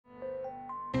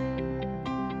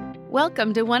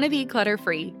Welcome to Wanna Be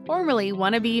Clutter-Free, formerly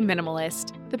Wanna Be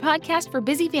Minimalist, the podcast for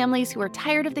busy families who are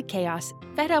tired of the chaos,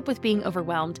 fed up with being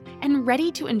overwhelmed, and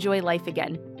ready to enjoy life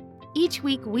again. Each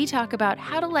week, we talk about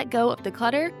how to let go of the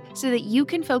clutter so that you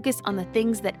can focus on the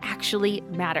things that actually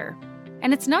matter.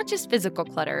 And it's not just physical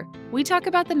clutter. We talk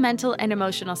about the mental and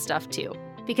emotional stuff too,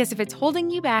 because if it's holding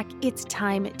you back, it's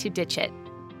time to ditch it.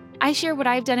 I share what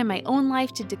I've done in my own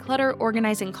life to declutter,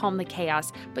 organize, and calm the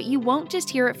chaos, but you won't just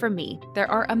hear it from me. There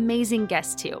are amazing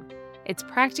guests too. It's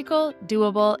practical,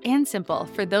 doable, and simple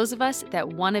for those of us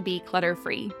that want to be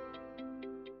clutter-free.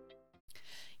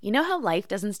 You know how life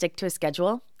doesn't stick to a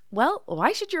schedule? Well,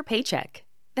 why should your paycheck?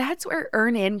 That's where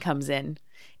EarnIn comes in.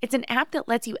 It's an app that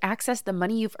lets you access the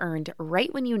money you've earned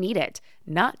right when you need it,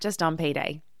 not just on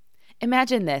payday.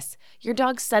 Imagine this, your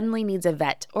dog suddenly needs a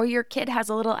vet, or your kid has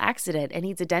a little accident and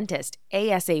needs a dentist,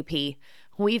 ASAP.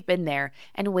 We've been there,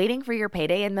 and waiting for your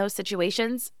payday in those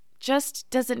situations just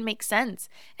doesn't make sense,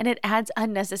 and it adds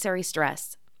unnecessary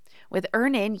stress. With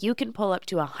EarnIn, you can pull up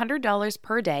to $100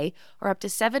 per day or up to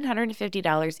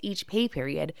 $750 each pay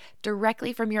period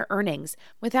directly from your earnings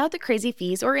without the crazy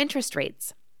fees or interest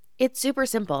rates. It's super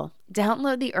simple.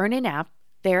 Download the EarnIn app,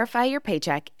 verify your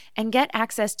paycheck, and get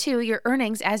access to your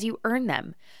earnings as you earn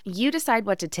them. You decide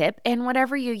what to tip, and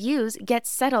whatever you use gets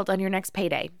settled on your next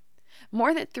payday.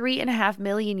 More than 3.5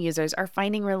 million users are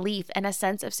finding relief and a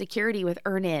sense of security with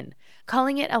EarnIn,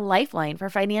 calling it a lifeline for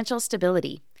financial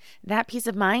stability. That peace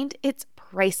of mind, it's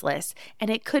priceless, and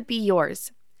it could be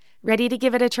yours. Ready to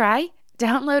give it a try?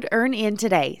 Download EarnIn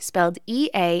today, spelled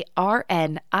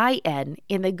EARNIN,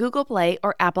 in the Google Play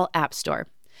or Apple App Store.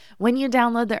 When you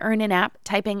download the EarnIn app,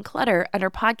 type in clutter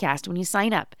under podcast when you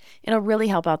sign up. It'll really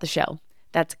help out the show.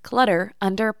 That's clutter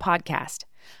under podcast.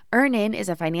 EarnIn is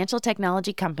a financial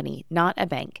technology company, not a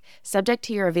bank. Subject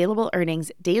to your available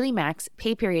earnings, daily max,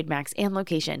 pay period max, and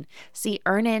location. See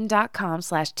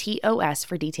earnin.com/TOS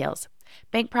for details.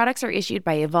 Bank products are issued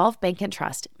by Evolve Bank and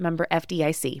Trust, member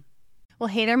FDIC. Well,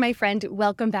 hey there, my friend.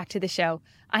 Welcome back to the show.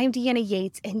 I'm Deanna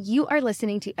Yates, and you are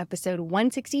listening to episode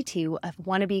 162 of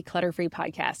Wanna Be Clutter-Free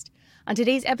podcast. On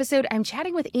today's episode, I'm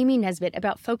chatting with Amy Nesbitt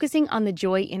about focusing on the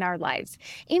joy in our lives.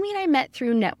 Amy and I met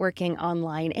through networking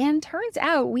online, and turns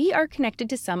out we are connected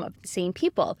to some of the same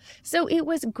people. So it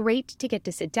was great to get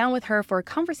to sit down with her for a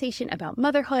conversation about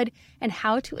motherhood and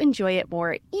how to enjoy it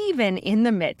more, even in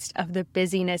the midst of the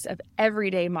busyness of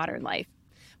everyday modern life.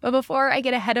 But before I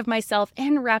get ahead of myself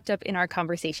and wrapped up in our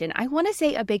conversation, I want to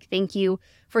say a big thank you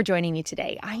for joining me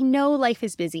today. I know life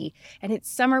is busy and it's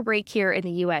summer break here in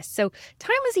the US, so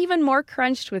time is even more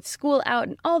crunched with school out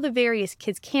and all the various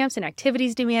kids' camps and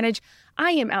activities to manage.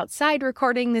 I am outside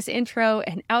recording this intro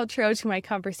and outro to my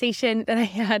conversation that I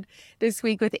had this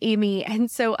week with Amy,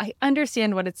 and so I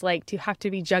understand what it's like to have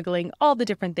to be juggling all the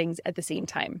different things at the same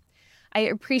time. I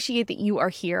appreciate that you are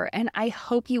here, and I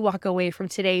hope you walk away from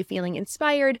today feeling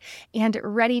inspired and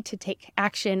ready to take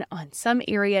action on some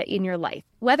area in your life,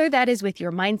 whether that is with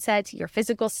your mindset, your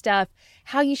physical stuff,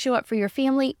 how you show up for your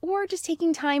family, or just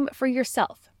taking time for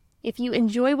yourself. If you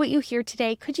enjoy what you hear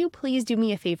today, could you please do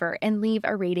me a favor and leave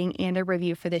a rating and a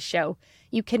review for this show?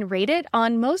 You can rate it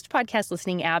on most podcast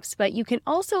listening apps, but you can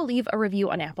also leave a review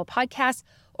on Apple Podcasts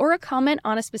or a comment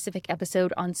on a specific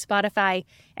episode on Spotify.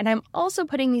 And I'm also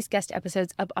putting these guest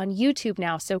episodes up on YouTube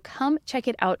now, so come check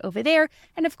it out over there.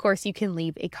 And of course, you can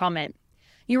leave a comment.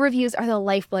 Your reviews are the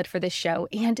lifeblood for this show,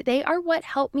 and they are what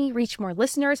help me reach more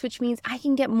listeners, which means I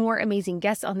can get more amazing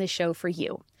guests on this show for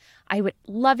you. I would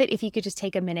love it if you could just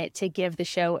take a minute to give the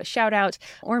show a shout out,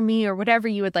 or me, or whatever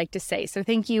you would like to say. So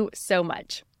thank you so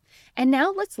much. And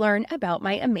now let's learn about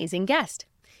my amazing guest.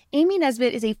 Amy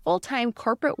Nesbitt is a full-time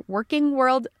working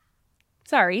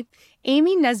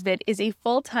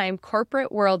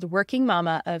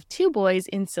mama of 2 boys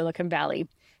in Silicon Valley.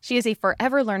 She is a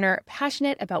forever learner,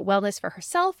 passionate about wellness for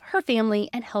herself, her family,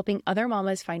 and helping other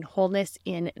mamas find wholeness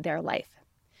in their life.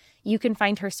 You can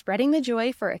find her spreading the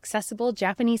joy for accessible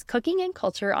Japanese cooking and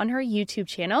culture on her YouTube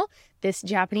channel, This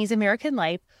Japanese American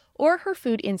Life, or her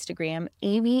food Instagram,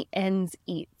 Amy Ends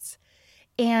Eats.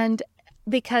 And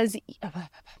because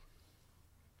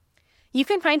you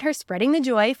can find her spreading the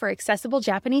joy for accessible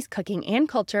Japanese cooking and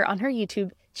culture on her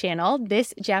YouTube channel,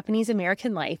 This Japanese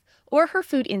American Life, or her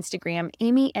food Instagram,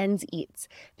 Amy Ends Eats,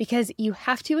 because you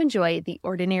have to enjoy the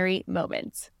ordinary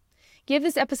moments. Give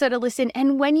this episode a listen,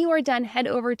 and when you are done, head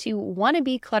over to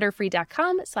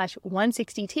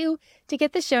wannabeclutterfree.com/162 to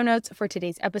get the show notes for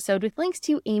today's episode with links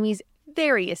to Amy's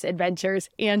various adventures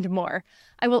and more.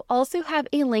 I will also have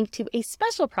a link to a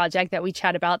special project that we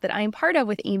chat about that I am part of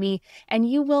with Amy, and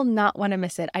you will not want to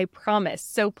miss it, I promise.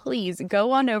 So please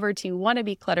go on over to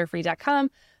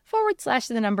wannabeclutterfree.com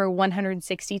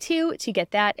 /162 to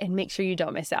get that and make sure you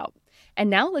don't miss out. And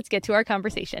now let's get to our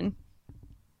conversation.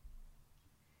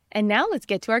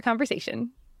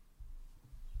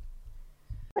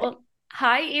 Well,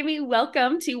 hi, Amy.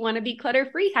 Welcome to Wanna Be Clutter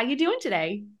Free. How you doing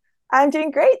today? I'm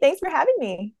doing great. Thanks for having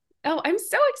me. Oh, I'm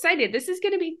so excited. This is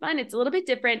going to be fun. It's a little bit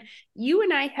different. You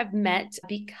and I have met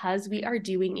because we are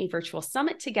doing a virtual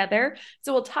summit together.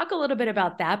 So we'll talk a little bit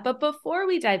about that. But before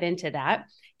we dive into that,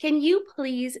 can you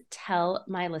please tell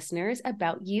my listeners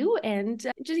about you and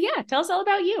tell us all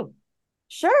about you.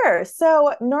 Sure.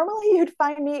 So normally you'd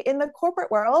find me in the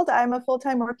corporate world. I'm a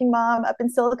full-time working mom up in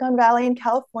Silicon Valley in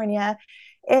California.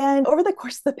 And over the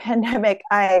course of the pandemic,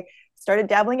 I started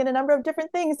dabbling in a number of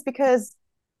different things because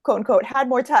quote unquote had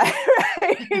more time,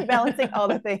 right? Balancing all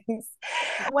the things.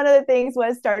 One of the things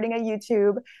was starting a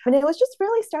YouTube, and it was just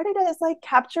really started as like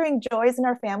capturing joys in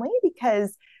our family,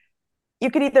 because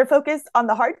you could either focus on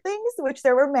the hard things, which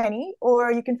there were many,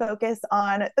 or you can focus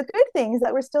on the good things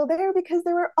that were still there, because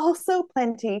there were also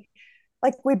plenty.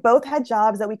 Like, we both had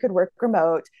jobs that we could work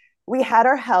remote. We had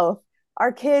our health.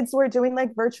 Our kids were doing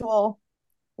like virtual,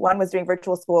 one was doing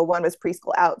virtual school, one was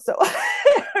preschool out. So,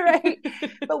 right.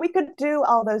 But we could do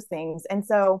all those things. And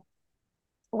so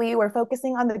we were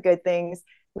focusing on the good things.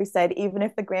 We said, even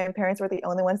if the grandparents were the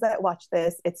only ones that watched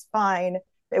this, it's fine.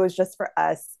 It was just for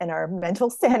us and our mental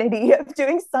sanity of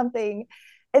doing something.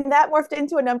 And that morphed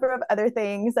into a number of other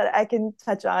things that I can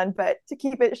touch on. But to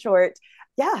keep it short,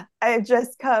 yeah, I've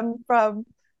just come from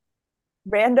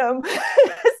random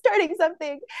starting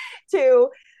something to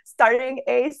starting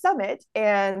a summit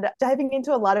and diving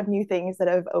into a lot of new things that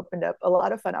have opened up a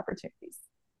lot of fun opportunities.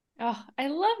 Oh, I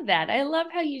love that. I love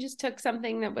how you just took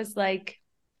something that was like,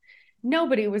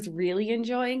 nobody was really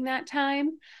enjoying that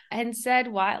time and said,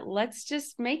 "Why? Let's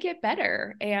just make it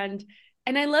better." And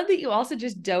I love that you also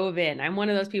just dove in. I'm one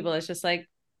of those people that's just like,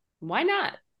 why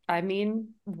not? I mean,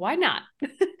 why not?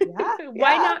 Yeah,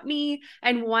 Why not me?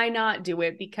 And why not do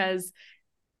it? Because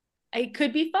it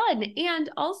could be fun. And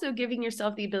also giving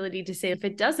yourself the ability to say, if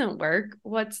it doesn't work,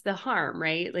 what's the harm,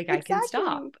 right? Like, I can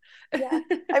stop. Yeah.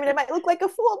 I mean, I might look like a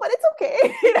fool, but it's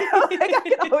okay. Like, I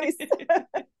can always.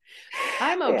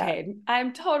 I'm okay. Yeah.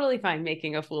 I'm totally fine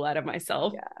making a fool out of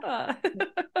myself. Yeah.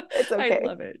 It's okay. I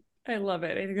love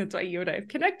it. I think that's why you and I have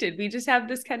connected. We just have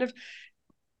this kind of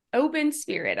open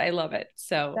spirit. I love it.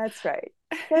 So that's right.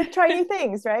 Try new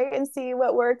things, right? And see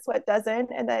what works, what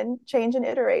doesn't, and then change and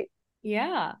iterate.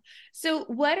 Yeah. So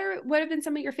what have been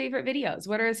some of your favorite videos?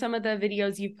 What are some of the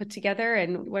videos you've put together,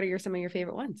 and what are some of your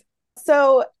favorite ones?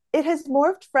 So it has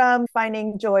morphed from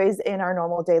finding joys in our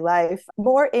normal day life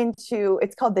more into,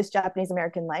 it's called This Japanese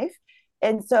American Life.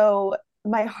 And so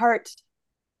my heart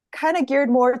kind of geared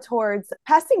more towards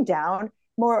passing down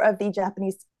more of the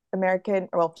Japanese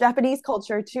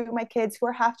culture to my kids who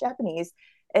are half Japanese.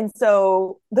 And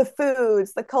so the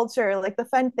foods, the culture, like the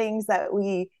fun things that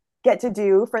we get to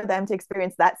do for them to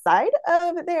experience that side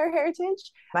of their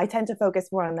heritage. I tend to focus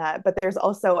more on that, but there's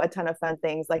also a ton of fun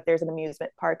things. Like, there's an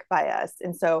amusement park by us.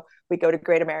 And so we go to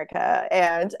Great America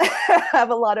and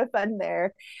have a lot of fun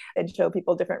there and show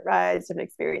people different rides, different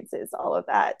experiences, all of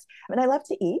that. And I love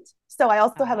to eat. So I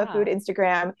also have a food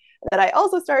Instagram that I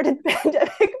also started in the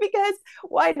pandemic, because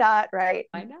why not, right?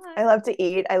 Why not? I love to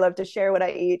eat. I love to share what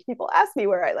I eat. People ask me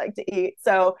where I like to eat.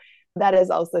 So that is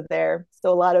also there.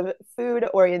 So a lot of food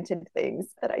oriented things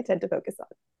that I tend to focus on.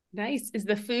 Nice. Is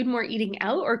the food more eating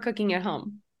out or cooking at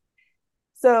home?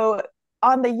 So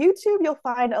on the YouTube, you'll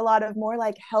find a lot of more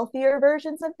like healthier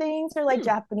versions of things, or like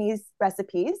Japanese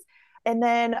recipes. And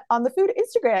then on the food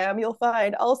Instagram, you'll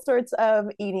find all sorts of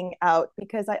eating out,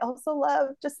 because I also love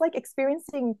just like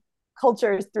experiencing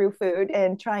cultures through food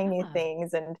and trying new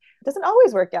things. And it doesn't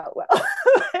always work out well,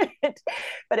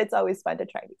 but it's always fun to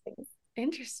try new things.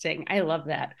 Interesting. I love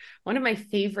that. One of my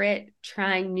favorite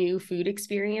trying new food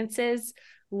experiences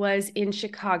was in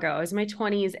Chicago. I was in my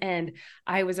 20s and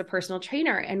I was a personal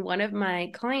trainer, and one of my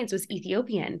clients was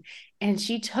Ethiopian, and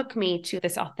she took me to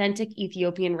this authentic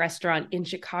Ethiopian restaurant in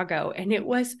Chicago, and it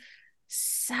was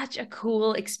such a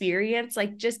cool experience.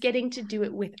 Like, just getting to do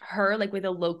it with her, like with a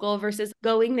local, versus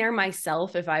going there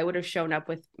myself. If I would have shown up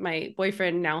with my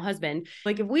boyfriend, now husband,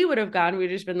 like if we would have gone, we'd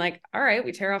just been like, all right,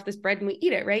 we tear off this bread and we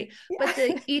eat it, right? Yeah. But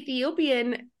the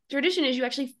Ethiopian tradition is you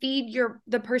actually feed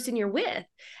the person you're with.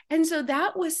 And so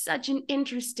that was such an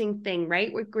interesting thing,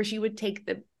 right? Where she would take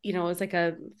it was like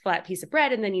a flat piece of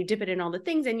bread, and then you dip it in all the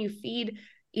things and you feed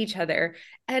each other.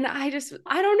 And I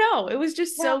don't know. It was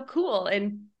just so cool.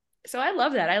 And so I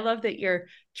love that. I love that you're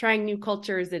trying new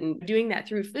cultures, and doing that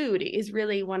through food is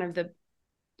really one of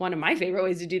my favorite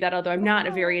ways to do that. Although I'm not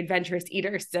a very adventurous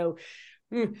eater, so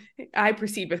I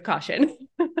proceed with caution.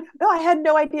 No, I had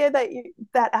no idea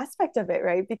that aspect of it,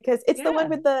 right? Because it's the one Yeah.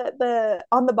 with the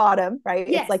on the bottom, right?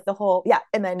 It's Yes. like the whole, yeah,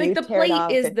 and then Like you the tear it plate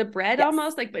off is and the bread yes.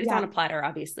 almost like, but it's on Yeah. a platter,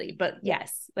 obviously. But Yeah.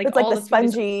 yes, like It's like all the the food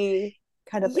is, spongy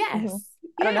kind of, yes.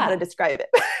 I don't know how to Yeah. describe it.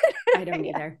 I don't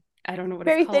Yeah. either. I don't know what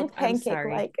it's Very thin called. I'm pancake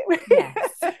sorry. like.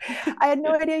 Yes. I had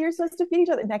no idea you're supposed to feed each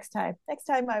other. Next time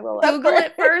I will Google learn.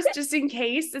 it first, just in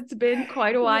case it's been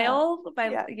quite a Yeah. while. By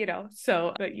Yeah.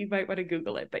 so but you might want to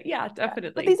Google it. But yeah, Yeah. But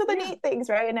these definitely. are the Yeah, neat things,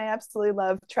 right? And I absolutely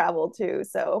love travel too.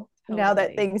 So now that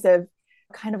totally. things have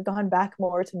kind of gone back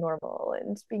more to normal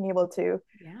and being able to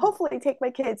Yeah. hopefully take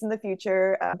my kids in the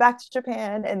future back to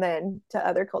Japan and then to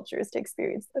other cultures to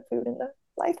experience the food and the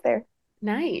life there.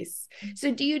 Nice.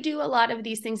 So do you do a lot of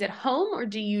these things at home or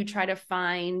do you try to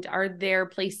find, are there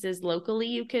places locally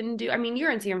you can do? I mean,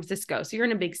 you're in San Francisco, so you're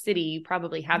in a big city, you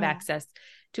probably have Yeah. access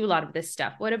to a lot of this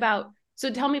stuff. What about, so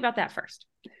tell me about that first.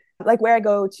 Like where I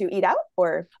go to eat out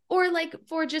Or like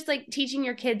for just like teaching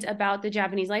your kids about the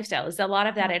Japanese lifestyle. Is a lot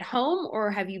of that at home or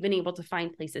have you been able to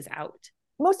find places out?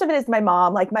 most of it is my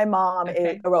mom. Like my mom is,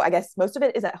 Okay. well, I guess most of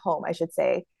it is at home, I should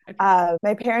say. Okay.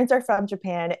 My parents are from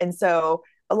Japan. And so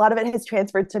a lot of it has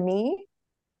transferred to me,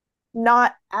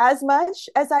 not as much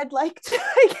as I'd like to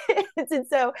my kids. And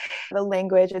so the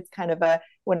language, it's kind of a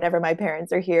whenever my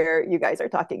parents are here, you guys are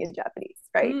talking in Japanese,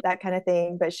 right? Mm, That kind of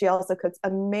thing. But she also cooks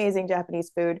amazing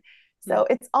Japanese food. mm, So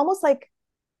it's almost like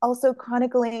also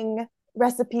chronicling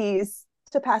recipes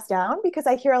to pass down because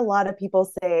I hear a lot of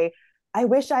people say, I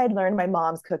wish I had learned my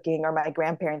mom's cooking or my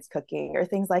grandparents' cooking or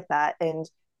things like that. And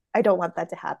I don't want that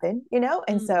to happen, you know?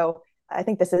 And mm. so I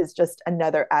think this is just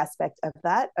another aspect of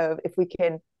that, of if we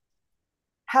can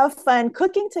have fun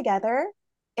cooking together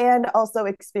and also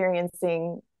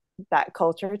experiencing that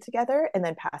culture together and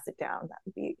then pass it down. That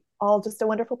would be all just a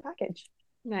wonderful package.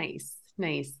 Nice.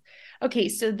 Nice. Okay,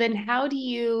 so then how would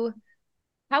you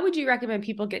recommend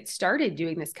people get started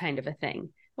doing this kind of a thing?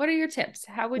 What are your tips?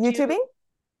 How would you, YouTubing?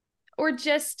 or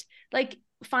just like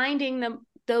finding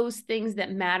those things that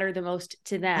matter the most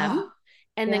to them Oh,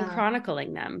 and then yeah.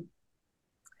 chronicling them?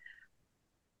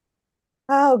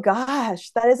 Oh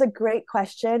gosh, that is a great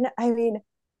question. I mean,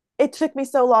 it took me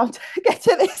so long to get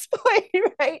to this point,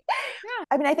 right? Yeah.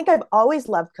 I mean, I think I've always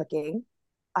loved cooking.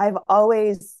 I've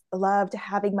always loved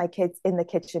having my kids in the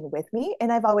kitchen with me.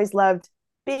 And I've always loved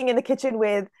being in the kitchen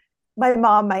with my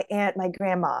mom, my aunt, my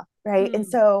grandma, right? And Mm,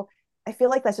 so I feel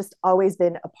like that's just always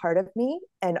been a part of me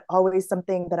and always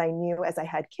something that I knew as I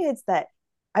had kids that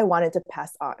I wanted to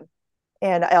pass on.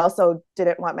 And I also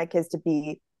didn't want my kids to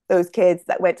be those kids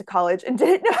that went to college and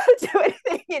didn't know how to do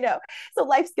anything, you know. So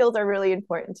life skills are really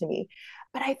important to me.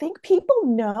 But I think people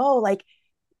know, like,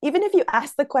 even if you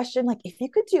ask the question, like, if you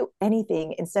could do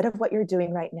anything instead of what you're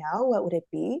doing right now, what would it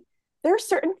be? There are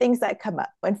certain things that come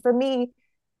up. And for me,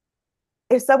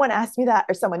 if someone asked me that,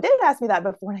 or someone did ask me that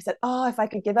before, and I said, oh, if I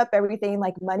could give up everything,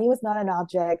 like money was not an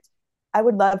object, I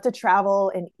would love to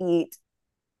travel and eat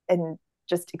and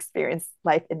just experience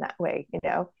life in that way, you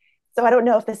know? So I don't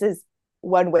know if this is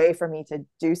one way for me to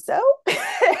do so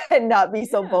and not be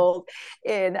so yeah. bold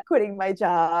in quitting my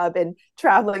job and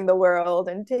traveling the world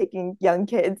and taking young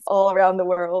kids all around the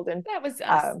world. And That was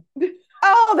us. um,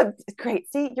 oh, the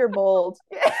great. See, you're bold.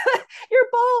 You're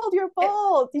bold. You're It,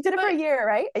 bold. You did it for a but year,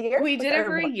 right? A year? we Was did that it or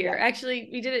for a more? year. Yeah. Actually,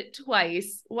 we did it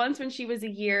twice. Once when she was a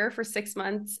year for 6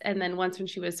 months, and then once when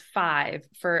she was 5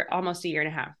 for almost a year and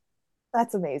a half.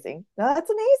 That's amazing. No, that's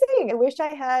amazing. I wish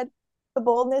I had the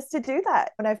boldness to do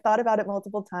that. When I've thought about it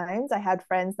multiple times, I had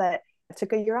friends that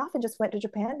took a year off and just went to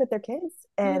Japan with their kids.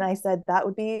 And Mm. I said, that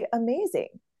would be amazing.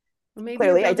 Well, maybe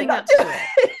you're Clearly, I did building not up do to it.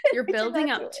 it. You're I did building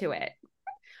not do up it. to it.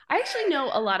 I actually know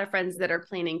a lot of friends that are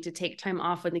planning to take time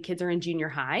off when the kids are in junior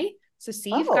high. So see,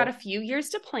 you've got a Oh, few years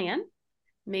to plan.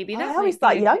 Maybe I that always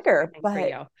might be thought a good younger, thing for but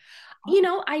you.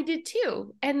 oh, I did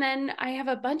too. And then I have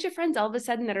a bunch of friends all of a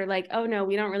sudden that are like, oh no,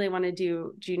 we don't really want to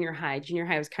do junior high. Junior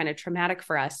high was kind of traumatic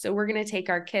for us. So we're going to take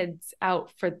our kids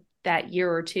out for that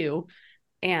year or two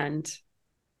and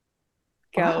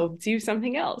wow. go do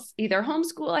something else. Either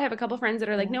homeschool. I have a couple friends that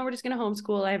are like, Yeah. no, we're just going to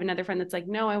homeschool. I have another friend that's like,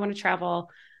 no, I want to travel.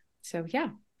 So yeah,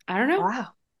 I don't know. Wow.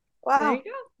 There you Wow.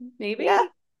 go. Yeah. Maybe.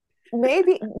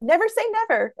 Maybe never say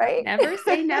never, right? Never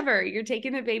say never. You're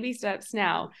taking the baby steps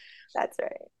now. That's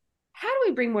right. How do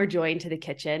we bring more joy into the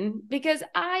kitchen? Because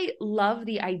I love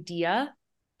the idea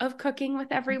of cooking with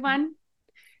Mhm. everyone.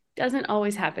 Doesn't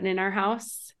always happen in our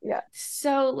house. Yeah.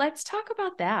 So let's talk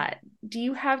about that. Do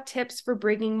you have tips for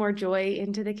bringing more joy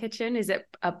into the kitchen? Is it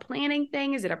a planning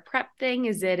thing? Is it a prep thing?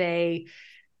 Is it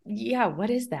yeah, what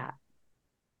is that?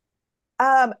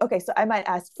 Okay, so I might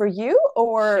ask for you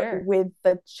or Sure. with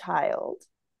the child.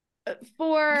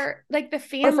 For like the Or for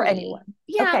family. anyone?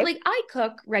 Yeah, Okay. like I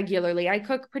cook regularly. I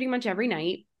cook pretty much every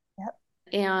night. Yep.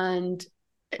 And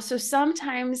so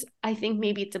sometimes I think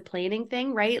maybe it's a planning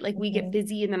thing, right? Like we get Mhm.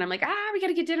 busy and then I'm like, we got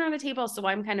to get dinner on the table. So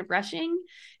I'm kind of rushing.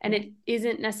 And Yeah. it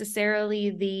isn't necessarily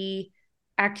the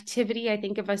activity I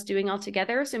think of us doing all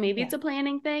together. So maybe it's Yeah. a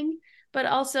planning thing. But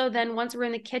also then once we're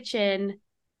in the kitchen,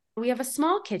 we have a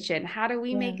small kitchen. How do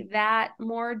we Yeah. make that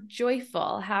more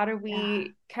joyful? How do Yeah.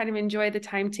 we kind of enjoy the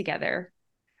time together?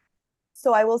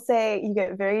 So I will say you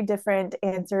get very different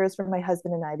answers from my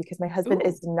husband and I because my husband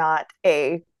is Ooh, not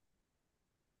a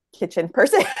kitchen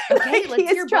person. okay. Like he Let's is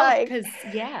hear both trying. because,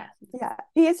 yeah. Yeah,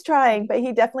 he is trying, but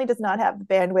he definitely does not have the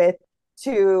bandwidth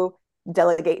to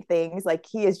delegate things. Like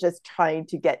he is just trying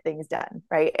to get things done,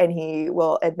 right? And he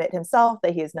will admit himself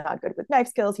that he is not good with knife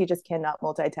skills. He just cannot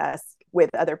multitask with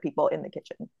other people in the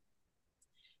kitchen.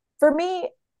 For me,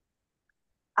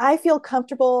 I feel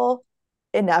comfortable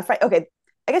enough, right? Okay,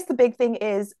 I guess the big thing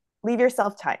is leave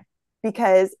yourself time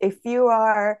because if you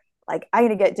are like, I'm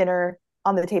going to get dinner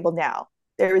on the table now,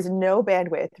 there is no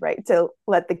bandwidth, right, to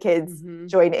let the kids Mm-hmm.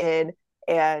 join in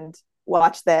and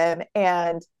watch them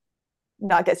and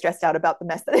not get stressed out about the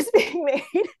mess that is being made.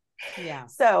 Yeah.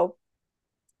 So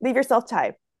leave yourself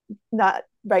time, not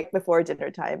right before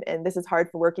dinner time. And this is hard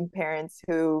for working parents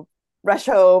who rush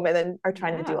home and then are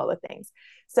trying to do Yeah. all the things.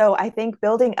 So I think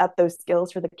building up those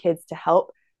skills for the kids to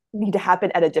help need to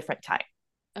happen at a different time.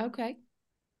 Okay.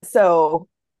 So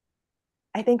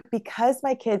I think because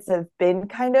my kids have been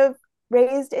kind of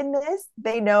raised in this,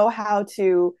 they know how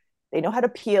to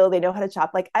peel, they know how to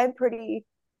chop. Like I'm pretty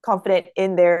confident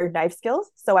in their knife skills,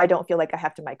 so I don't feel like I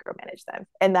have to micromanage them.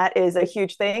 And that is a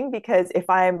huge thing because if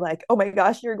I'm like, "Oh my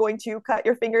gosh, you're going to cut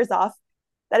your fingers off."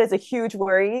 That is a huge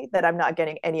worry that I'm not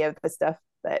getting any of the stuff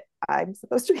that I'm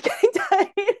supposed to be getting done,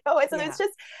 you know? And so Yeah. it's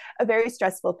just a very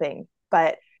stressful thing.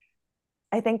 But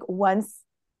I think once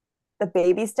the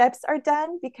baby steps are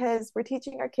done, because we're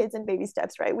teaching our kids in baby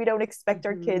steps, right? We don't expect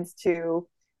our Mm-hmm. kids to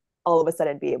all of a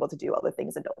sudden be able to do all the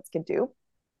things adults can do.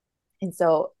 And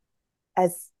so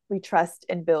as we trust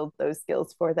and build those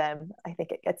skills for them, I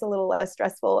think it gets a little less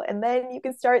stressful. And then you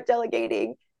can start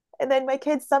delegating. And then my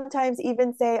kids sometimes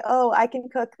even say, "Oh, I can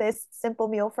cook this simple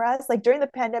meal for us." Like during the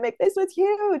pandemic, this was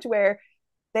huge where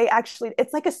they actually,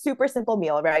 it's like a super simple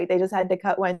meal, right? They just had to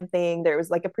cut one thing. There was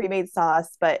like a pre made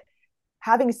sauce, but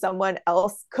having someone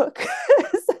else cook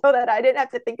so that I didn't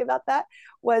have to think about that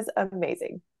was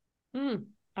amazing.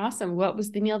 Awesome. What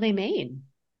was the meal they made?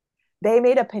 They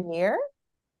made a paneer.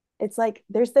 It's like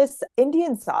there's this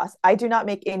Indian sauce. I do not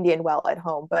make Indian well at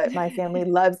home, but my family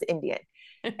loves Indian.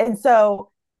 And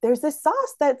so there's this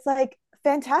sauce that's like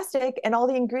fantastic and all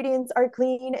the ingredients are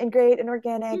clean and great and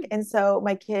organic. And so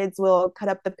my kids will cut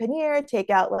up the paneer, take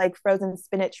out like frozen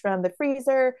spinach from the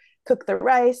freezer, cook the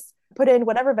rice, put in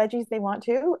whatever veggies they want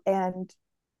to, and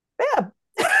bam.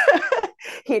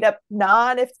 Heat up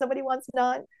naan if somebody wants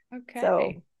naan. So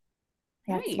Okay.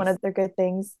 yeah, it's one Nice. of their good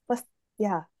things. Plus,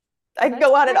 yeah, I can That's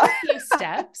go on and quite on. a few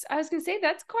steps. I was going to say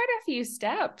that's quite a few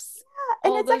steps.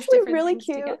 And All it's those actually different really things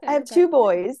cute. I together. have But two yeah.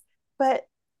 boys, but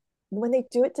when they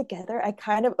do it together, I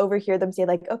kind of overhear them say,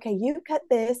 like, "Okay, you cut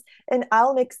this and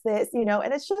I'll mix this," you know,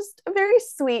 and it's just a very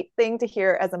sweet thing to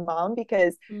hear as a mom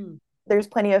because Mm. there's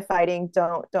plenty of fighting.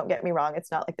 Don't get me wrong,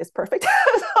 it's not like this perfect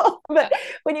household, but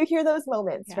when you hear those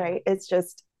moments, Yeah. right, it's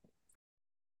just.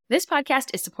 This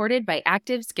podcast is supported by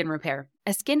Active Skin Repair,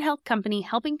 a skin health company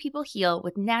helping people heal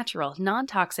with natural,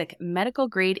 non-toxic,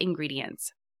 medical-grade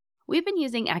ingredients. We've been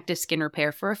using Active Skin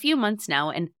Repair for a few months now,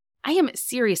 and I am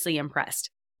seriously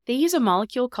impressed. They use a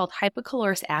molecule called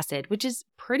hypochlorous acid, which is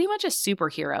pretty much a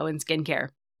superhero in skincare.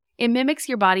 It mimics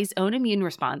your body's own immune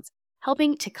response,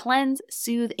 helping to cleanse,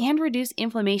 soothe, and reduce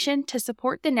inflammation to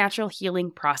support the natural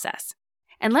healing process.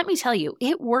 And let me tell you,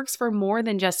 it works for more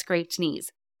than just scraped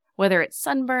knees. Whether it's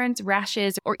sunburns,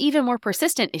 rashes, or even more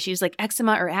persistent issues like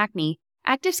eczema or acne,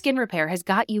 Active Skin Repair has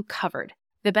got you covered.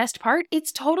 The best part?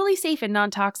 It's totally safe and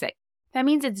non-toxic. That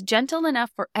means it's gentle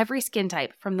enough for every skin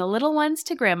type, from the little ones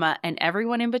to grandma and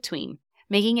everyone in between,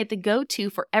 making it the go-to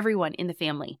for everyone in the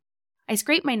family. I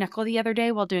scraped my knuckle the other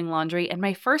day while doing laundry, and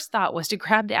my first thought was to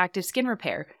grab the Active Skin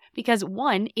Repair because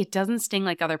 1, it doesn't sting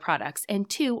like other products, and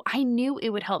 2, I knew it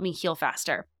would help me heal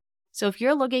faster. So if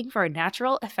you're looking for a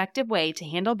natural, effective way to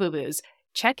handle boo-boos,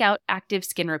 check out Active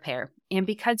Skin Repair. And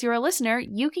because you're a listener,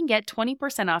 you can get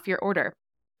 20% off your order.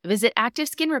 Visit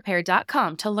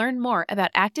ActiveSkinRepair.com to learn more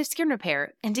about Active Skin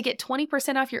Repair, and to get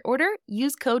 20% off your order,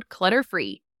 use code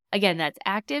CLUTTERFREE. Again, that's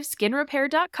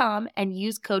ActiveSkinRepair.com and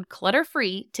use code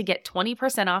CLUTTERFREE to get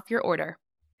 20% off your order.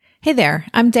 Hey there,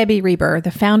 I'm Debbie Reber,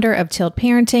 the founder of Chilled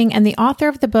Parenting and the author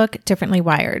of the book Differently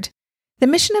Wired. The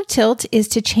mission of Tilt is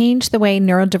to change the way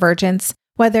neurodivergence,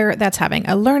 whether that's having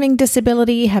a learning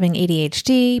disability, having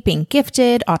ADHD, being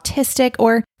gifted, autistic,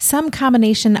 or some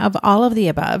combination of all of the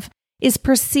above, is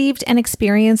perceived and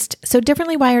experienced so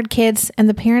differently wired kids and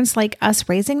the parents like us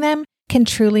raising them can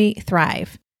truly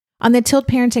thrive. On the Tilt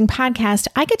Parenting podcast,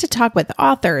 I get to talk with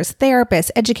authors,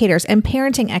 therapists, educators, and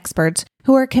parenting experts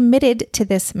who are committed to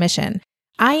this mission.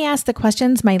 I ask the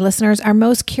questions my listeners are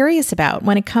most curious about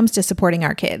when it comes to supporting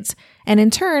our kids. And in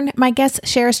turn, my guests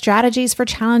share strategies for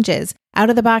challenges,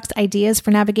 out-of-the-box ideas for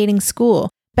navigating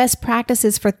school, best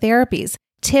practices for therapies,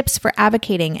 tips for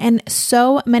advocating, and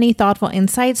so many thoughtful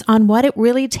insights on what it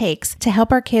really takes to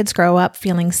help our kids grow up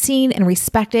feeling seen and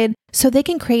respected so they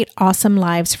can create awesome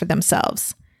lives for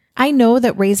themselves. I know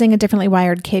that raising a differently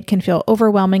wired kid can feel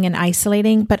overwhelming and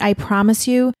isolating, but I promise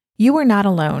you, you are not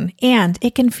alone, and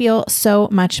it can feel so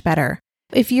much better.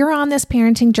 If you're on this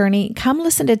parenting journey, come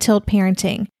listen to Tilt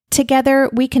Parenting.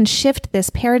 Together, we can shift this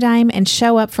paradigm and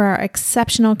show up for our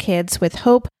exceptional kids with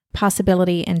hope,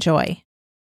 possibility, and joy.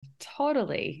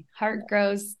 Totally. Heart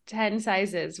grows 10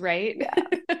 sizes, right?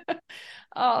 Yeah.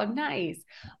 Oh, nice.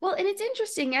 Well, and it's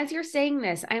interesting as you're saying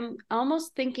this, I'm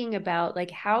almost thinking about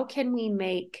like, how can we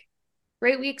make,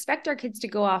 right? We expect our kids to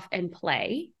go off and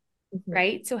play,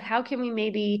 right? So how can we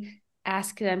maybe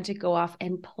ask them to go off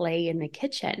and play in the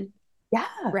kitchen? Yeah.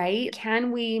 Right?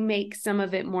 Can we make some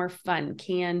of it more fun?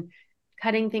 Can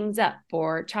cutting things up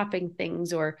or chopping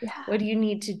things, or what do you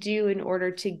need to do in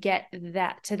order to get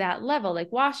that to that level?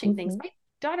 Like washing things. My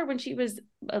daughter, when she was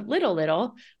a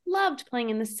little, loved playing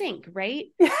in the sink, right?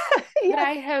 Could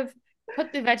I have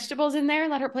put the vegetables in there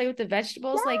and let her play with the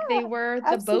vegetables like they were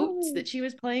the boats that she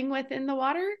was playing with in the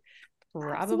water?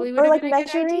 Probably would have been a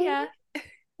good idea.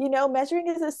 Measuring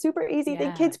is a super easy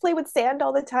thing. Kids play with sand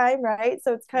all the time, right?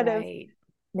 So it's kind of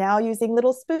now using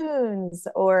little spoons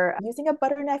or using a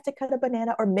butter knife to cut a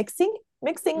banana, or mixing.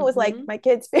 Mixing was like my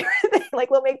kids' favorite thing.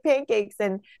 Like we'll make pancakes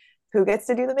and who gets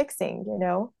to do the mixing,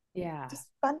 Yeah. Just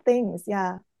fun things.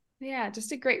 Yeah. Yeah.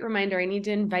 Just a great reminder. I need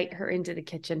to invite her into the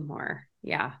kitchen more.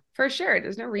 Yeah, for sure.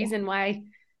 There's no reason why,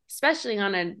 especially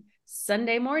on a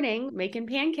Sunday morning, making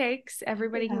pancakes,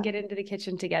 everybody can get into the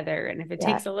kitchen together. And if it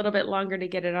takes a little bit longer to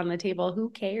get it on the table, who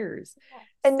cares?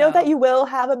 And know that you will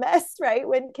have a mess, right?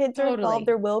 When kids are involved,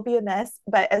 there will be a mess.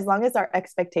 But as long as our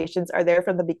expectations are there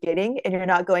from the beginning and you're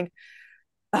not going,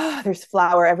 oh, there's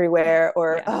flour everywhere,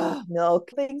 or oh, milk,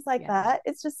 things like that.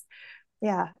 It's just,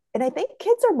 And I think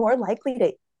kids are more likely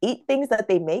to eat things that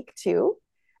they make too.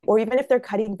 Or even if they're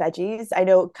cutting veggies, I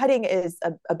know cutting is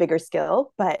a bigger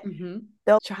skill, but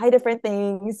they'll try different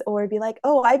things or be like,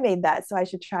 oh, I made that, so I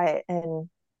should try it. And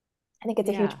I think it's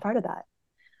a huge part of that.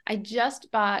 I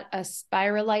just bought a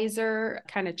spiralizer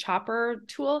kind of chopper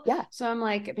tool. Yeah. So I'm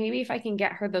like, maybe if I can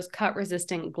get her those cut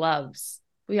resistant gloves,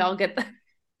 we all get them.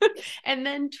 And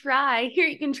then here,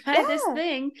 you can try this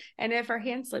thing. And if her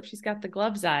hand slips, she's got the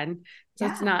gloves on. So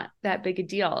it's not that big a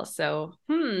deal. So,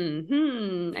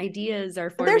 ideas are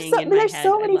forming in my head. There's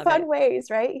so many fun ways,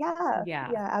 right? Yeah.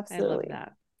 Yeah. Absolutely. I love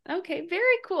that. Okay.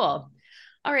 Very cool.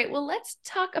 All right. Well, let's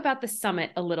talk about the summit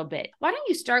a little bit. Why don't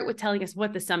you start with telling us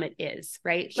what the summit is,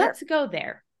 right? Sure. Let's go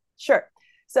there. Sure.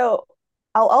 So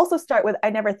I'll also start with, I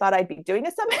never thought I'd be doing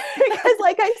a summit because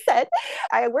like I said,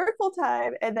 I work full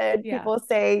time, and then people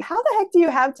say, how the heck do you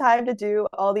have time to do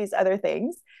all these other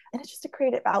things? And it's just a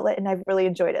creative outlet, and I've really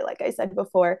enjoyed it, like I said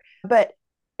before. But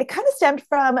it kind of stemmed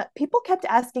from people kept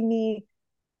asking me,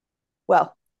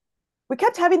 we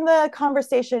kept having the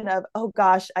conversation of, oh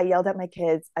gosh, I yelled at my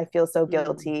kids, I feel so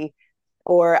guilty.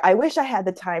 Or I wish I had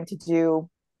the time to do,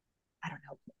 I don't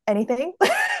know, anything.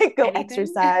 Go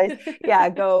exercise.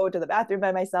 Go to the bathroom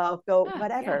by myself,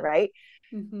 whatever, right?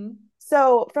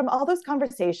 So from all those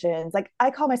conversations, like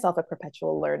I call myself a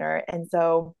perpetual learner. And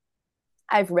so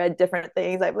I've read different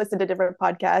things. I've listened to different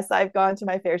podcasts. I've gone to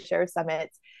my fair share of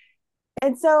summits.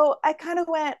 And so I kind of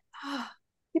went,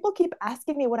 people keep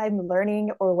asking me what I'm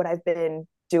learning or what I've been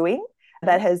doing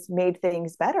that has made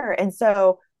things better. And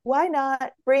so why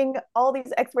not bring all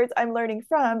these experts I'm learning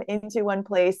from into one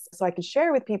place so I can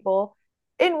share with people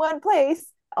in one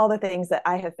place all the things that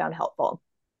I have found helpful.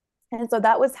 And so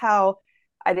that was how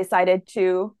I decided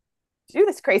to do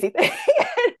this crazy thing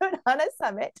on a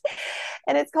summit.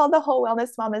 And it's called the Whole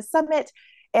Wellness Mamas Summit.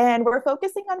 And we're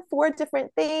focusing on 4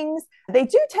 different things. They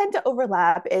do tend to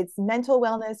overlap. It's mental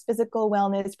wellness, physical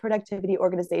wellness, productivity,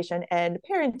 organization, and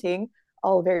parenting,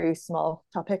 all very small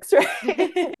topics,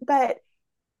 right? But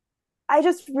I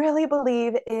just really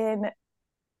believe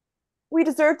we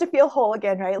deserve to feel whole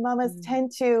again, right? Mamas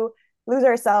tend to lose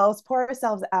ourselves, pour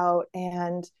ourselves out,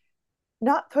 and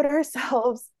not put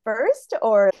ourselves first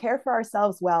or care for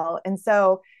ourselves well. And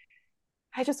so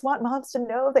I just want moms to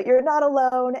know that you're not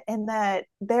alone and that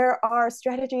there are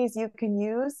strategies you can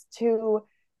use to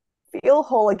feel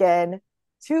whole again,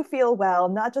 to feel well,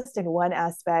 not just in one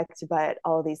aspect, but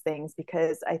all of these things,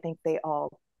 because I think they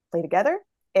all play together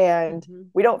and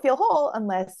we don't feel whole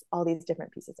unless all these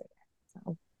different pieces are there.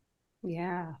 So.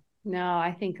 Yeah, no,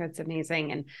 I think that's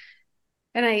amazing.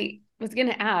 And I was going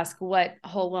to ask what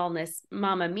whole wellness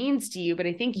mama means to you, but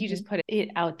I think you just put it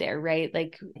out there, right?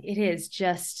 Like it is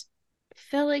just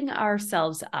filling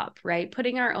ourselves up, right?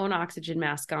 Putting our own oxygen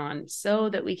mask on so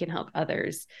that we can help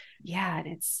others. Yeah. And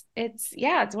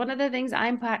it's one of the things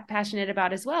I'm passionate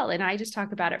about as well. And I just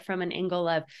talk about it from an angle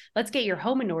of let's get your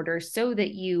home in order so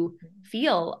that you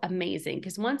feel amazing.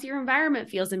 Because once your environment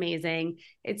feels amazing,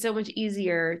 it's so much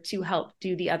easier to help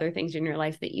do the other things in your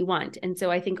life that you want. And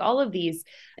so I think all of these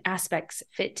aspects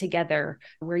fit together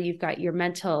where you've got your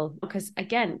mental, because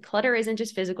again, clutter isn't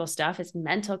just physical stuff, it's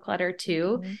mental clutter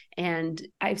too. And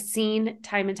I've seen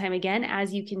time and time again,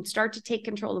 as you can start to take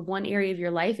control of one area of your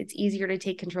life, it's easier to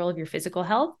take control of your physical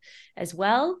health as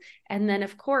well. And then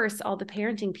of course, all the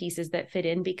parenting pieces that fit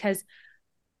in, because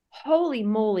holy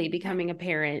moly, becoming a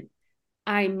parent,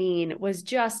 I mean, was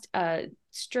just a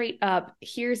straight up,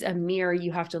 here's a mirror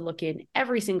you have to look in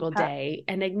every single day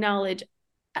and acknowledge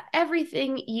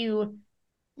everything you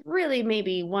really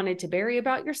maybe wanted to bury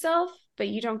about yourself, but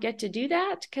you don't get to do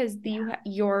that because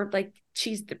you're like,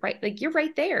 she's right, like you're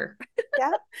right there.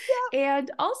 Yeah.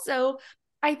 And also,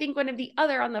 I think one of the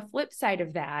other on the flip side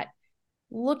of that,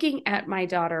 looking at my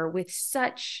daughter with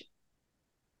such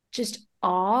just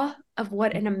awe of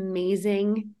what an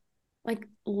amazing like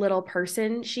little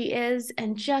person she is,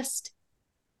 and just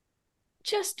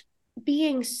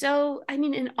being so, I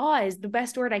mean, in awe is the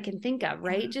best word I can think of,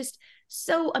 right? Just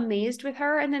so amazed with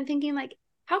her. And then thinking like,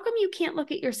 how come you can't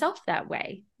look at yourself that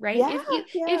way? Right.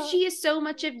 If she is so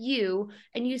much of you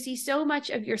and you see so much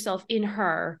of yourself in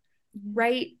her,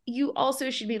 right, you also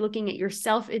should be looking at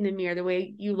yourself in the mirror the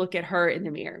way you look at her in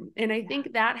the mirror. And I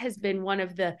think that has been one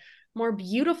of the more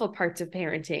beautiful parts of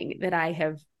parenting that I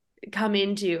have come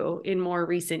into in more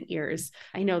recent years.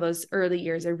 I know those early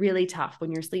years are really tough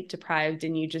when you're sleep deprived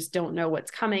and you just don't know what's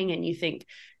coming and you think,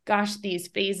 gosh, these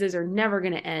phases are never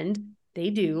going to end. They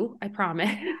do, I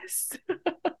promise.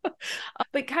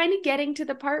 But kind of getting to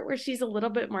the part where she's a little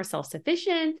bit more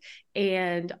self-sufficient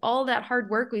and all that hard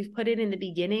work we've put in the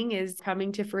beginning is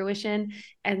coming to fruition.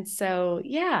 And so,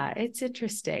 yeah, it's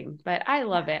interesting, but I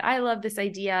love it. I love this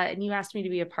idea. And you asked me to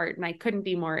be a part, and I couldn't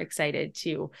be more excited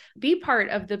to be part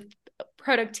of the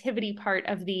productivity part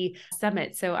of the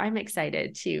summit. So I'm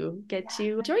excited to get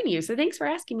to join you. So thanks for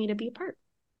asking me to be a part.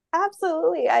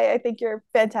 Absolutely. I think you're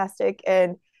fantastic.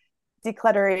 And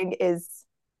decluttering is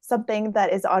something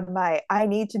that is on my, I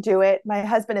need to do it. My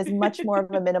husband is much more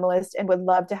of a minimalist and would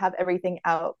love to have everything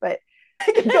out, but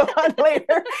I can go on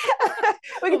later.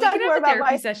 We can talk more about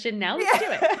my session now. Let's do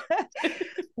it.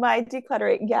 My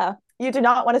decluttering. Yeah. You do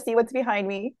not want to see what's behind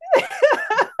me.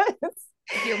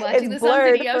 If you're watching this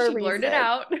on video, she blurred it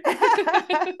out.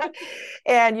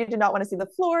 And you do not want to see the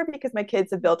floor because my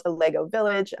kids have built a Lego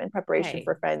village in preparation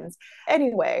for friends.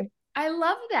 Anyway. I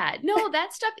love that. No,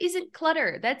 that stuff isn't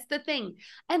clutter. That's the thing.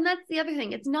 And that's the other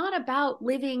thing. It's not about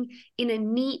living in a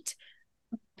neat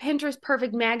Pinterest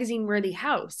perfect magazine worthy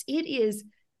house. It is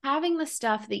having the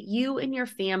stuff that you and your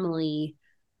family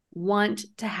want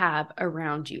to have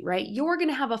around you, right? You're going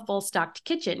to have a full stocked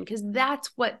kitchen because that's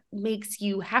what makes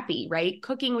you happy, right?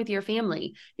 Cooking with your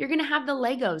family. You're going to have the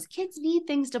Legos. Kids need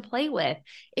things to play with.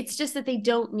 It's just that they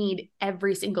don't need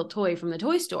every single toy from the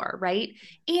toy store, right?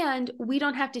 And we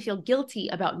don't have to feel guilty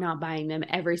about not buying them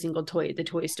every single toy at the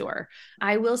toy store.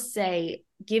 I will say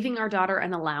giving our daughter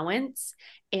an allowance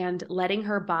and letting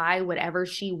her buy whatever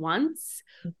she wants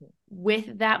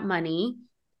with that money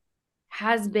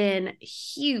has been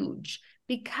huge,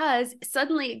 because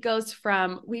suddenly it goes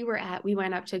from, we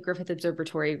went up to Griffith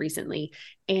Observatory recently,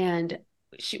 and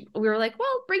we were like,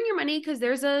 well, bring your money because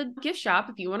there's a gift shop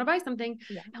if you want to buy something.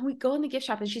 Yeah. And we go in the gift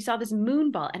shop and she saw this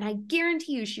moon ball, and I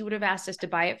guarantee you she would have asked us to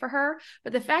buy it for her.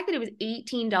 But the fact that it was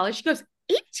 $18, she goes,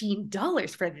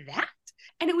 $18 for that?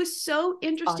 And it was so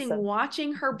interesting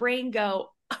watching her brain go,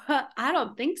 I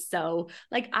don't think so.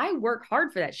 Like, I work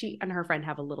hard for that. She and her friend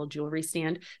have a little jewelry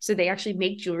stand. So they actually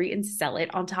make jewelry and sell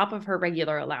it on top of her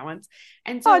regular allowance.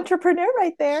 And so entrepreneur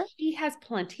right there. She has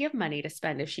plenty of money to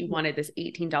spend if she wanted this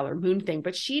 $18 moon thing.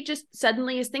 But she just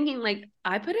suddenly is thinking like,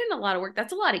 I put in a lot of work.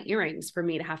 That's a lot of earrings for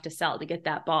me to have to sell to get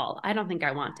that ball. I don't think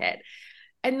I want it.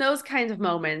 And those kinds of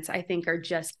moments I think are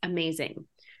just amazing.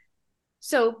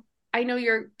 So I know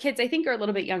your kids, I think, are a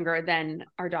little bit younger than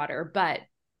our daughter, but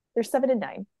they're 7 and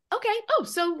 9. Okay. Oh,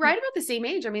 so right about the same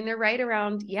age. I mean, they're right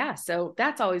around. Yeah. So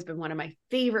that's always been one of my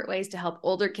favorite ways to help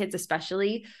older kids,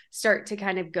 especially start to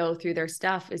kind of go through their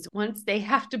stuff is once they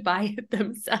have to buy it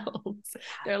themselves.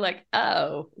 They're like,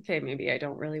 oh, okay, maybe I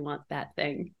don't really want that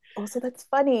thing. Also, that's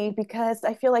funny because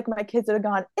I feel like my kids would have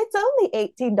gone, it's only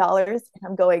 $18. And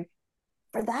I'm going,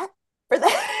 for that? For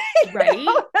that? Right. I'm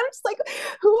just like,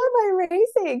 who am I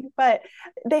raising? But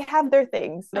they have their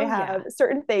things. They Oh, yeah. have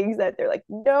certain things that they're like,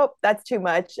 nope, that's too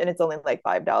much. And it's only like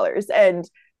 $5. And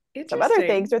some other things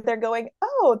Interesting. where they're going,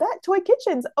 oh, that toy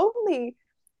kitchen's only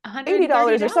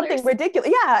 $80 or something $130. ridiculous.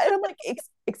 Yeah. And I'm like,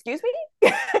 excuse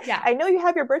me? Yeah. I know you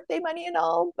have your birthday money and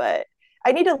all, but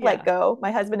I need to let Yeah. go.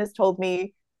 My husband has told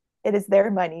me it is their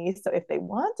money. So if they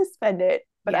want to spend it,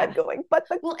 but I'm Yeah. going, but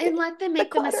Well, and let them the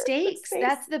make the clutter, the mistakes. space.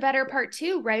 That's the better part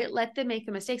too, right? Let them make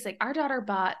the mistakes. Like our daughter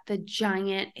bought the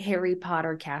giant Harry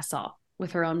Potter castle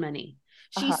with her own money.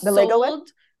 She The Lego one? sold,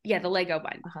 yeah, the Lego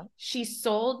one. She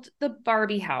sold the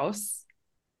Barbie house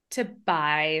to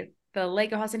buy the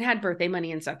Lego house and had birthday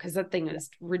money and stuff because that thing was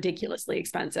ridiculously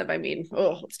expensive. I mean,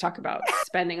 oh, let's talk about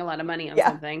spending a lot of money on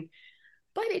something.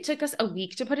 But it took us a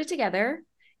week to put it together.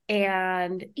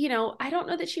 And, I don't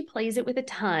know that she plays it with a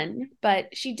ton,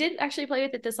 but she did actually play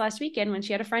with it this last weekend when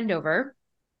she had a friend over.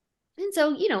 And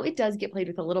so, it does get played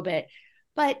with a little bit,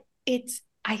 but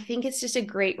I think it's just a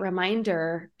great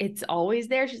reminder. It's always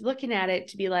there. She's looking at it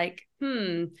to be like,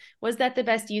 was that the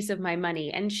best use of my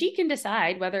money? And she can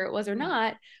decide whether it was or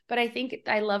not. But I think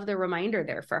I love the reminder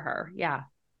there for her. Yeah.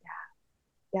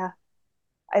 Yeah.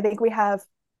 I think we have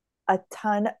a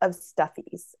ton of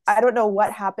stuffies. I don't know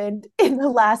what happened in the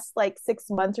last like 6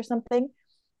 months or something,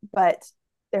 but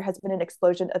there has been an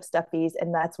explosion of stuffies,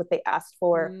 and that's what they asked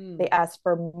for. They asked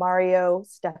for Mario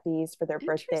stuffies for their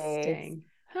birthdays,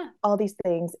 all these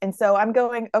things. And so I'm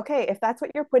going, okay, if that's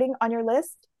what you're putting on your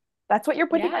list, that's what you're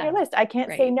putting on your list. I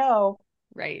can't say no.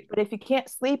 Right. But if you can't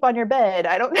sleep on your bed,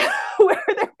 I don't know where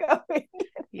they're going.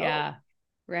 Yeah.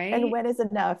 Right. And when is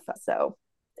enough? So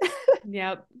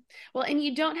yep. Well, and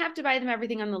you don't have to buy them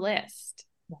everything on the list.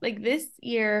 Like this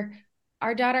year,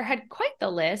 our daughter had quite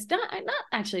the list. Not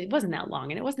actually, it wasn't that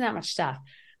long and it wasn't that much stuff.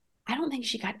 I don't think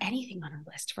she got anything on her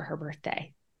list for her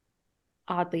birthday.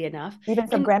 Oddly enough. Even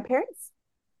from grandparents?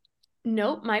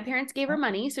 Nope. My parents gave her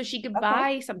money so she could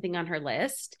buy something on her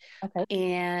list. Okay.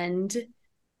 And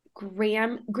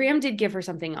Graham did give her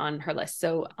something on her list.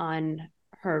 So on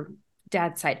her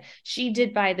dad's side, she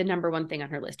did buy the number one thing on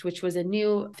her list, which was a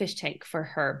new fish tank for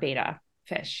her beta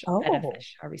fish, however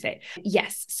we say it.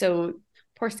 Yes. So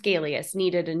poor Scalius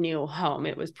needed a new home.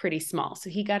 It was pretty small. So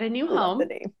he got a new home. The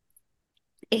name.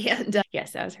 And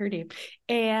yes, that was her name.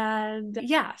 And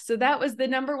yeah, so that was the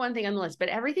number one thing on the list. But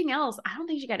everything else, I don't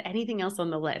think she got anything else on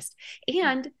the list.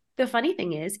 And the funny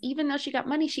thing is, even though she got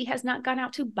money, she has not gone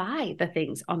out to buy the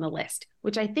things on the list,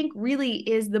 which I think really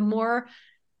is the more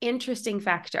interesting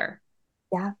factor.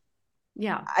 Yeah.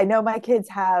 Yeah. I know my kids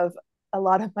have a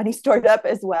lot of money stored up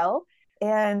as well.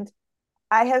 And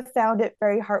I have found it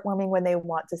very heartwarming when they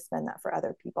want to spend that for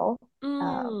other people.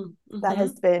 That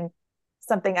has been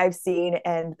something I've seen,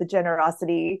 and the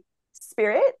generosity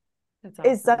spirit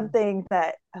is something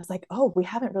that I was like, oh, we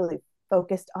haven't really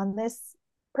focused on this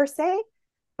per se,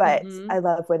 but I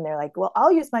love when they're like, well,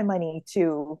 I'll use my money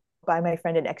to buy my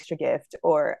friend an extra gift,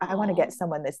 or I want to get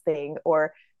someone this thing,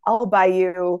 or I'll buy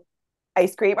you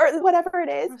ice cream or whatever it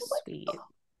is. Sweet. Like,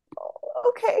 oh,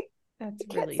 okay. That's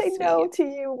I can't really say sweet. no to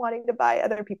you wanting to buy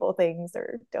other people things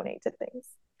or donate to things.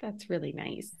 That's really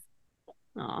nice.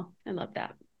 Oh, I love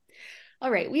that.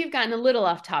 All right. We've gotten a little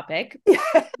off topic,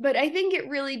 but I think it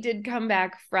really did come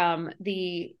back from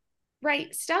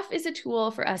right. Stuff is a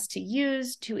tool for us to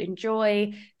use, to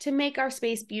enjoy, to make our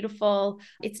space beautiful.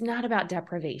 It's not about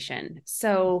deprivation.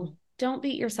 So don't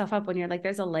beat yourself up when you're like,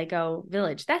 there's a Lego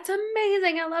village. That's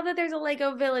amazing. I love that there's a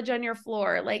Lego village on your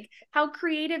floor. Like, how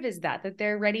creative is that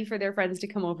they're ready for their friends to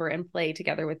come over and play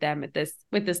together with them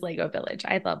with this Lego village.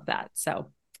 I love that.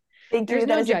 So thank you.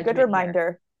 That is a good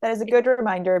reminder. That is a good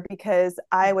reminder, because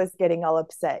I was getting all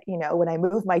upset, when I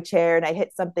moved my chair and I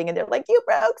hit something and they're like, you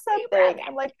broke something.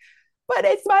 I'm like, but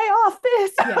it's my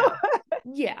office.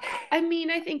 Yeah. I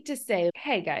mean, I think to say,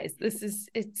 hey guys,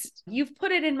 you've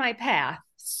put it in my path.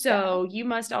 So you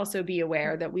must also be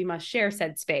aware that we must share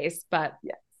said space, but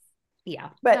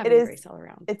but it is all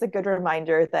around. It's a good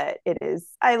reminder that it is.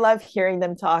 I love hearing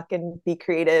them talk and be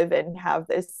creative and have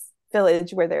this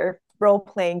village where they're role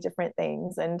playing different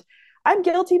things. And I'm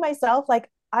guilty myself. Like,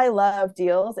 I love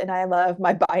deals and I love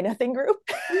my buy nothing group.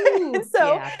 And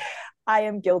so I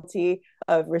am guilty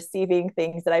of receiving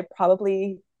things that I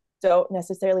probably don't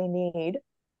necessarily need.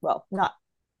 Well, not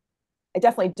I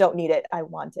definitely don't need it. I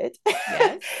want it.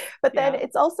 Yes. But then Yeah.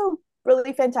 it's also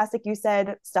really fantastic. You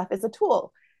said stuff is a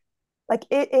tool. Like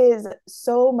it is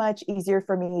so much easier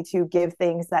for me to give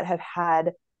things that have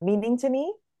had meaning to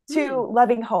me to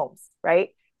loving homes, right?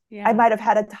 I Yeah. might have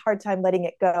had a hard time letting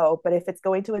it go, but if it's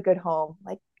going to a good home,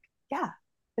 like, yeah,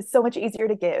 it's so much easier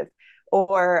to give.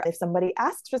 Or if somebody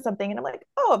asks for something and I'm like,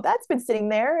 oh, that's been sitting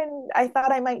there and I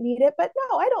thought I might need it, but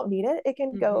no, I don't need it. It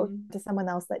can go to someone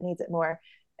else that needs it more.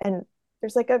 And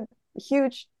there's like a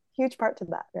huge, huge part to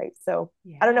that, right? So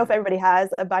I don't know if everybody has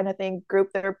a Buy Nothing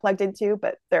group they're plugged into,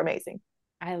 but they're amazing.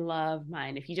 I love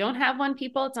mine. If you don't have one,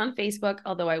 people, it's on Facebook.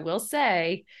 Although I will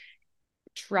say,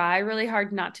 try really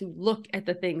hard not to look at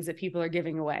the things that people are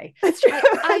giving away. That's true.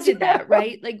 I did that,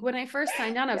 right? Like when I first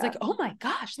signed on, I was like, oh my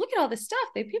gosh, look at all this stuff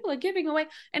that people are giving away.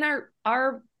 And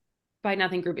our Buy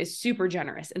Nothing group is super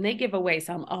generous and they give away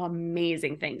some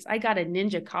amazing things. I got a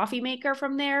Ninja coffee maker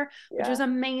from there, which was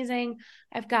amazing.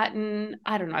 I've gotten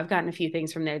a few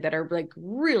things from there that are like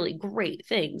really great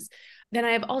things. Then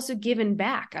I have also given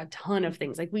back a ton of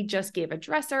things. Like we just gave a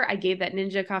dresser. I gave that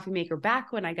Ninja coffee maker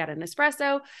back when I got an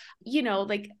espresso.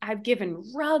 Like I've given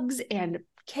rugs and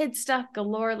kid stuff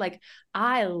galore. Like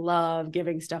I love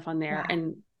giving stuff on there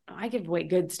and I give away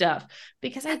good stuff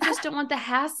because I just don't want the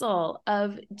hassle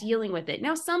of dealing with it.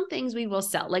 Now, some things we will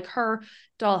sell, like her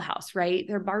dollhouse, right?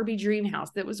 Their Barbie dream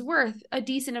house that was worth a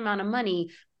decent amount of money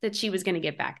that she was going to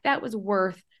get back. That was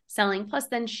worth selling. Plus,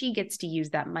 then she gets to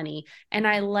use that money. And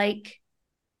I like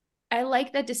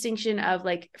that distinction of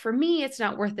like, for me, it's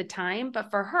not worth the time,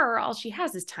 but for her, all she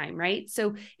has is time, right?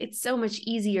 So it's so much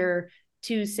easier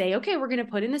to say, okay, we're going to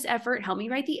put in this effort, help me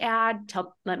write the ad,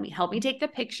 help me take the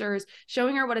pictures,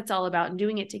 showing her what it's all about and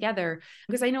doing it together.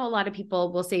 Because I know a lot of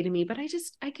people will say to me, but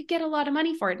I could get a lot of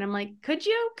money for it. And I'm like, could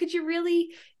you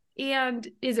really? And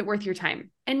is it worth your time?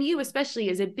 And you, especially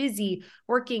as a busy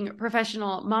working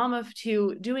professional mom of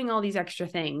two, doing all these extra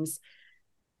things,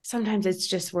 sometimes it's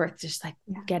just worth just like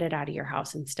get it out of your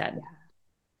house instead.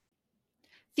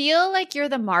 Feel like you're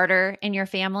the martyr in your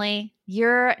family?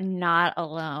 You're not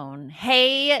alone.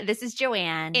 Hey, this is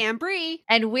Joanne. And Bree.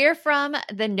 And we're from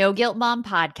the No Guilt Mom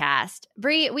podcast.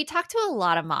 Bree, we talk to a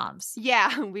lot of moms.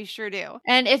 Yeah, we sure do.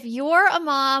 And if you're a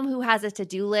mom who has a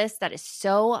to-do list that is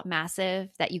so massive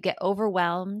that you get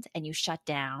overwhelmed and you shut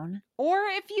down, or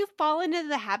if you fall into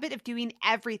the habit of doing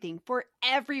everything for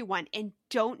everyone and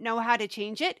don't know how to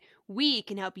change it, we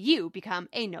can help you become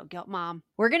a no-guilt mom.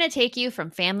 we're going to take you from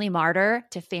family martyr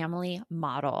to family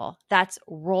model. That's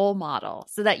role model,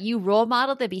 so that you role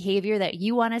model the behavior that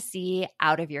you want to see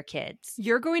out of your kids.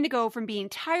 You're going to go from being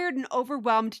tired and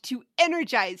overwhelmed to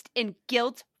energized and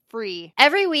guilt-free.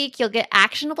 Every week, you'll get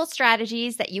actionable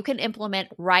strategies that you can implement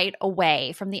right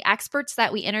away from the experts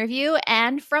that we interview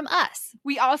and from us.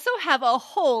 We also have a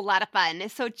whole lot of fun,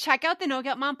 so check out the No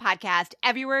Guilt Mom podcast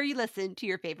everywhere you listen to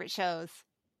your favorite shows.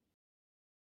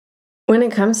 When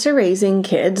it comes to raising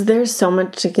kids, there's so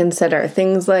much to consider.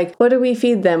 Things like, what do we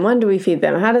feed them? When do we feed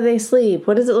them? How do they sleep?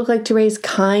 What does it look like to raise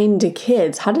kind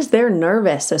kids? How does their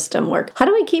nervous system work? How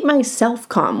do I keep myself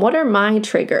calm? What are my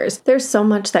triggers? There's so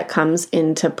much that comes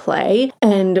into play,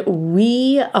 and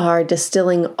we are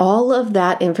distilling all of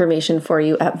that information for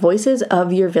you at Voices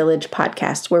of Your Village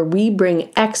podcast, where we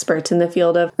bring experts in the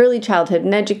field of early childhood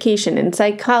and education and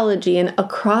psychology and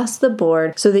across the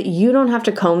board so that you don't have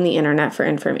to comb the internet for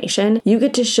information. You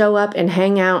get to show up and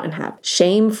hang out and have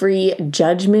shame-free,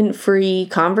 judgment-free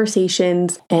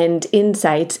conversations and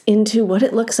insights into what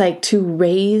it looks like to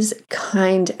raise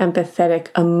kind,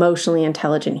 empathetic, emotionally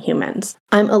intelligent humans.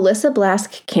 I'm Alyssa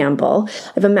Blask Campbell.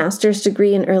 I have a master's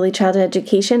degree in early childhood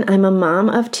education. I'm a mom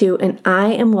of two, and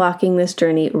I am walking this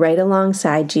journey right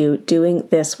alongside you doing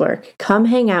this work. Come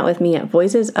hang out with me at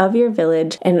Voices of Your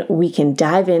Village, and we can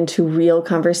dive into real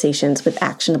conversations with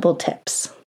actionable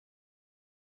tips.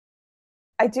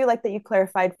 I do like that you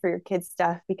clarified for your kids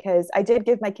stuff, because I did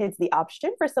give my kids the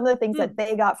option for some of the things that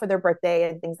they got for their birthday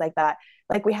and things like that.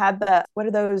 Like we had what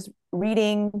are those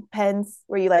reading pens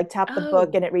where you like tap the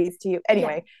book and it reads to you?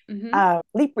 Anyway,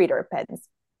 leap reader pens.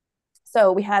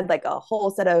 So we had like a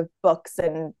whole set of books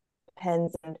and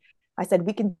pens, and I said,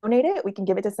 we can donate it. We can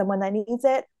give it to someone that needs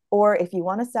it. Or if you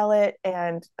want to sell it,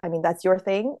 and I mean, that's your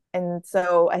thing. And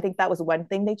so I think that was one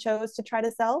thing they chose to try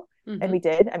to sell. And we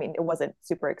did. I mean, it wasn't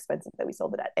super expensive that we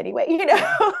sold it at anyway,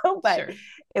 but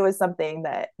it was something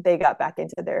that they got back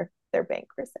into their bank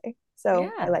per se. So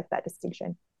I like that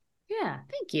distinction. Yeah.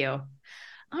 Thank you.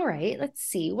 All right. Let's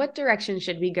see. What direction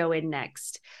should we go in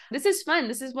next? This is fun.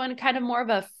 This is one kind of more of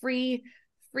a free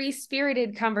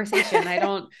free-spirited conversation. I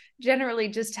don't generally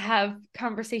just have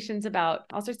conversations about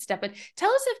all sorts of stuff, but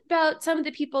tell us about some of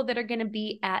the people that are going to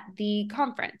be at the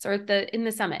conference or in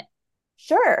the summit.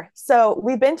 Sure. So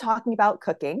we've been talking about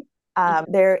cooking.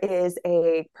 There is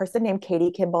a person named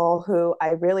Katie Kimball who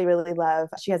I really, really love.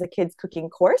 She has a kids cooking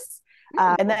course.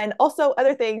 And then also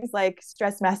other things like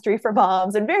stress mastery for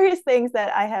moms and various things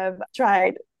that I have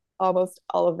tried, almost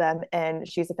all of them. And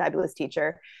she's a fabulous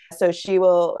teacher. So she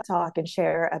will talk and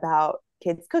share about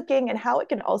kids cooking and how it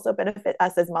can also benefit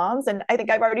us as moms. And I think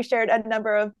I've already shared a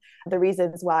number of the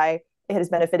reasons why it has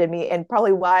benefited me and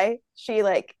probably why she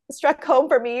like struck home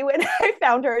for me when I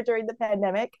found her during the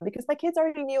pandemic, because my kids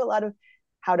already knew a lot of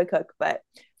how to cook. But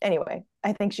anyway,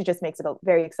 I think she just makes it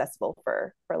very accessible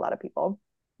for a lot of people.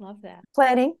 Love that.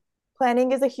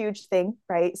 Planning is a huge thing,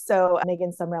 right? So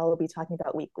Megan Sumrell will be talking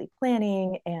about weekly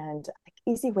planning and like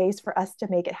easy ways for us to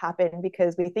make it happen,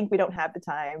 because we think we don't have the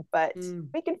time, but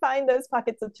we can find those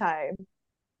pockets of time.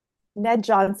 Ned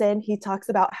Johnson, he talks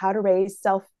about how to raise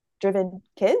self-driven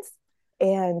kids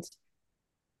and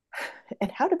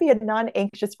how to be a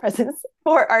non-anxious presence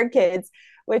for our kids,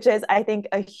 which is, I think,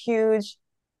 a huge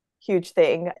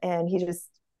thing. And he just,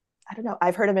 I don't know,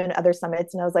 I've heard him in other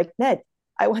summits and I was like, Ned,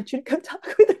 I want you to come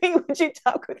talk with me. Would you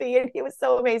talk with me? And he was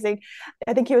so amazing.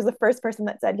 I think he was the first person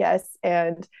that said yes,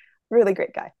 and really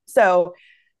great guy. So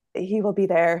he will be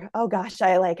there. Oh gosh,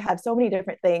 I like have so many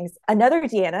different things. Another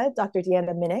Dr.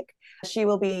 Deanna Minnick, she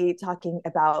will be talking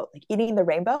about like eating the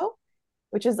rainbow,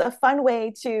 which is a fun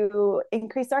way to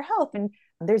increase our health. And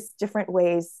there's different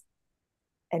ways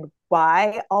and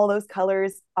why all those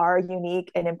colors are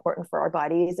unique and important for our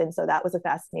bodies. And so that was a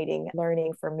fascinating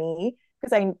learning for me,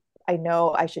 because I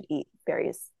know I should eat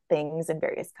various things in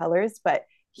various colors, but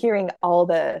hearing all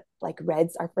the like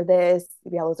reds are for this,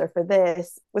 yellows are for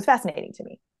this was fascinating to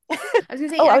me. I was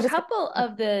going to say, a couple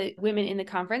of the women in the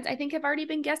conference, I think, have already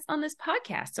been guests on this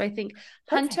podcast. So I think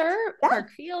Hunter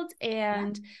Clark-Fields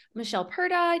and Michelle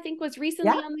Perda, I think, was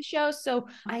recently on the show. So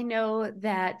I know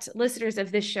that listeners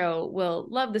of this show will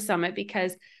love the summit,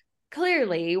 because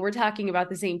clearly we're talking about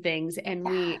the same things and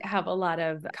we have a lot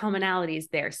of commonalities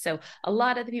there. So a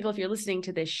lot of the people, if you're listening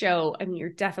to this show, I mean, you're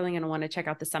definitely going to want to check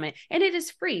out the summit, and it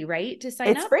is free, right? To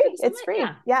sign up. It's free.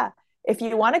 Yeah. If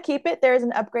you want to keep it, there's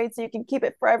an upgrade so you can keep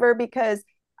it forever, because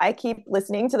I keep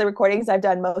listening to the recordings. I've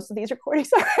done most of these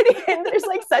recordings already, and there's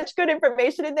like such good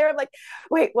information in there. I'm like,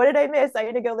 wait, what did I miss? I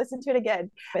need to go listen to it again.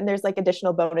 And there's like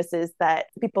additional bonuses that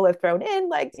people have thrown in.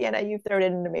 Like Deanna, you've thrown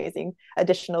in an amazing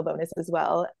additional bonus as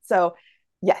well. So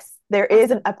yes, there is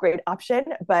an upgrade option,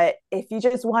 but if you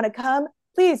just want to come,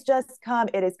 please just come.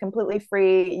 It is completely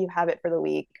free. You have it for the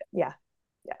week. Yeah.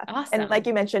 Awesome. And like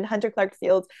you mentioned, Hunter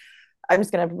Clark-Fields, I'm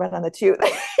just going to run on the two that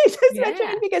you just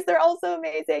mentioned, because they're all so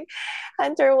amazing.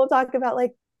 Hunter will talk about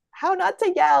like how not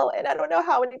to yell. And I don't know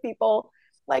how many people,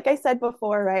 like I said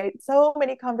before, right? So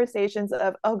many conversations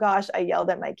of, oh gosh, I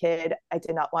yelled at my kid. I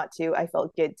did not want to. I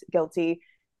felt guilty.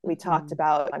 We talked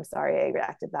about, I'm sorry I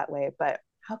reacted that way, but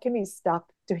how can we stop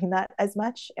doing that as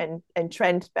much and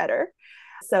trend better?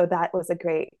 So that was a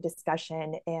great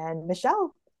discussion. And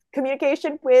Michelle,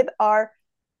 communication with our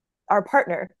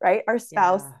partner, right? Our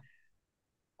spouse.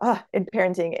 In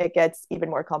parenting, it gets even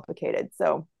more complicated.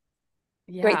 So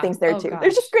great things there too. Gosh.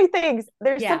 There's just great things.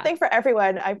 There's something for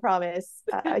everyone. I promise.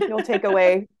 You'll take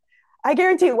away, I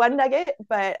guarantee, one nugget,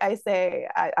 but I say,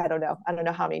 I don't know. I don't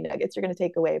know how many nuggets you're going to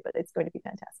take away, but it's going to be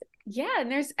fantastic. Yeah.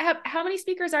 And there's, how many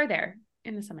speakers are there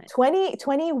in the summit?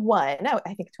 21. No,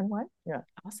 I think 21. Yeah.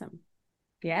 Awesome.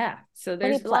 Yeah. So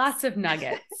there's lots of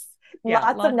nuggets.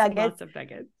 Lots of nuggets.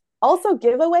 Also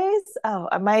giveaways. Oh,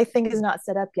 my thing is not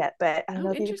set up yet, but I don't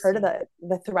know if you've heard of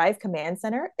the Thrive Command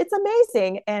Center. It's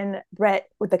amazing. And Brett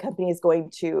with the company is going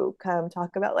to come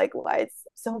talk about like why it's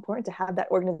so important to have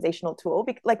that organizational tool.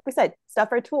 Like we said, stuff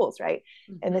are tools, right?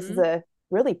 And this is a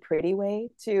really pretty way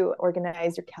to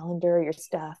organize your calendar, your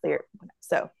stuff.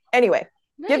 So anyway,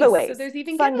 giveaways. So there's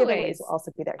even fun giveaways will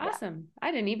also be there. Awesome.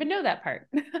 I didn't even know that part.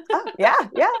 Yeah.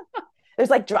 There's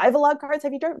like drive-along cards.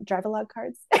 Have you done drive-along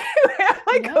cards?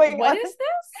 What is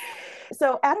this?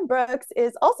 So Adam Brooks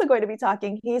is also going to be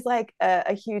talking. He's like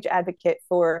a huge advocate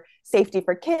for safety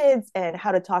for kids and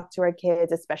how to talk to our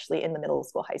kids, especially in the middle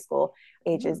school, high school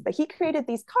ages. But he created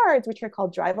these cards, which are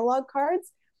called drive-along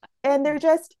cards. And they're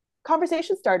just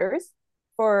conversation starters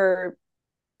for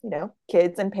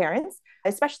kids and parents,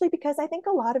 especially because I think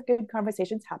a lot of good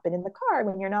conversations happen in the car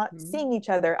when you're not seeing each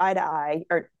other eye to eye,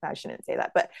 or I shouldn't say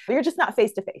that, but you're just not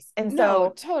face to face. And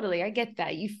no, totally. I get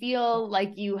that. You feel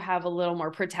like you have a little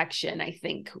more protection, I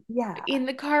think. Yeah. In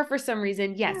the car for some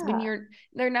reason. Yes. Yeah. When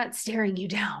they're not staring you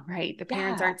down, right? The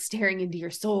parents aren't staring into your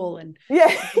soul. And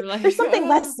like, there's something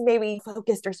less maybe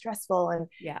focused or stressful,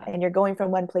 and you're going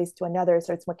from one place to another.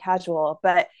 So it's more casual,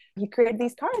 but you created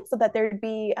these cards so that there'd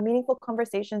be meaningful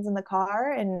conversations in the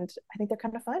car. And I think they're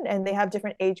kind of fun, and they have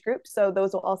different age groups. So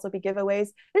those will also be giveaways.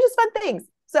 They're just fun things.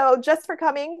 So just for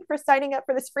signing up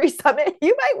for this free summit,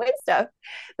 you might win stuff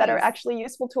that are actually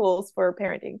useful tools for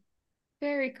parenting.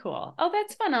 Very cool. Oh,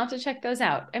 that's fun. I'll have to check those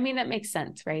out. I mean, that makes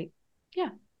sense, right? Yeah,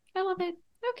 I love it.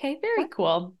 Okay, very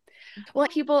cool. Well,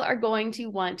 people are going to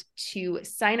want to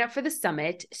sign up for the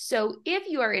summit. So if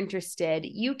you are interested,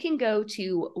 you can go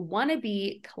to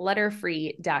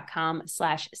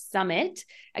wannabeclutterfree.com/summit.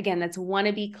 Again, that's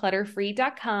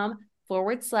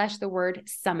wannabeclutterfree.com/the word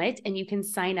summit. And you can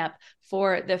sign up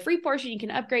for the free portion. You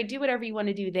can upgrade, do whatever you want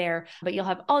to do there, but you'll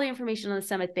have all the information on the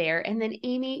summit there. And then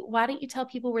Amy, why don't you tell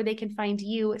people where they can find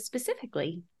you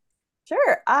specifically?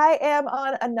 Sure. I am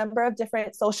on a number of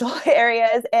different social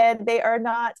areas, and they are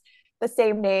not the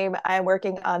same name. I'm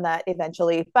working on that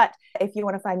eventually. But if you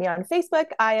want to find me on Facebook,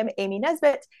 I am Amy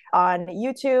Nesbitt. On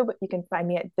YouTube, you can find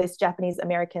me at This Japanese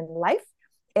American Life.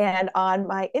 And on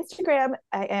my Instagram,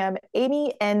 I am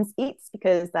Amy N's Eats,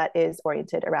 because that is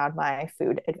oriented around my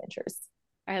food adventures.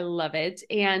 I love it.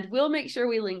 And we'll make sure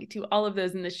we link to all of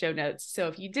those in the show notes. So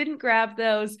if you didn't grab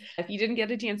those, if you didn't get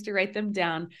a chance to write them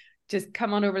down, just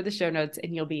come on over to the show notes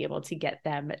and you'll be able to get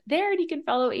them there. And you can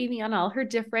follow Amy on all her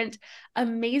different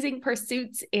amazing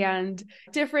pursuits and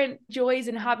different joys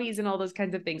and hobbies and all those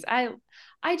kinds of things. I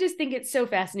just think it's so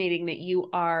fascinating that you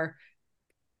are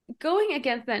going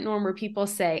against that norm where people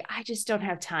say, I just don't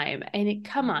have time. And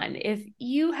come on, if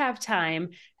you have time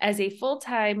as a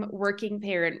full-time working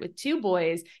parent with 2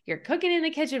 boys, you're cooking in the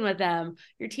kitchen with them,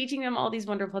 you're teaching them all these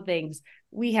wonderful things,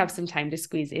 we have some time to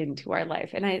squeeze into our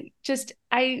life. And I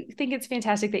think it's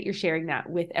fantastic that you're sharing that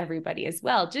with everybody as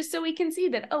well, just so we can see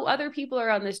that, other people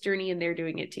are on this journey and they're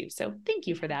doing it too. So thank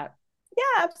you for that.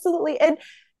 Yeah, absolutely. And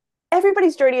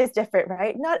everybody's journey is different,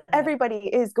 right? Not everybody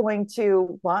is going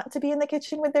to want to be in the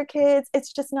kitchen with their kids.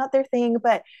 It's just not their thing.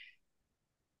 But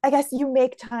I guess you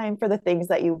make time for the things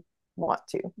that you want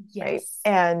to, right?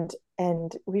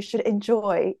 And we should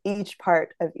enjoy each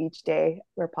part of each day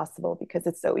where possible, because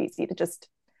it's so easy to just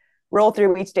roll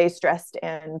through each day stressed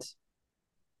and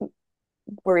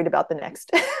worried about the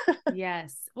next.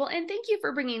 Yes. Well, and thank you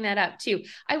for bringing that up too.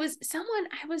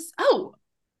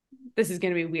 This is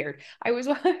going to be weird. I was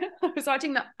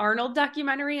watching the Arnold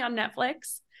documentary on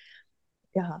Netflix.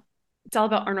 Yeah. It's all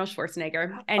about Arnold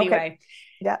Schwarzenegger. Anyway. Okay.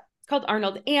 Yeah. It's called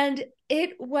Arnold. And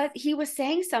he was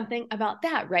saying something about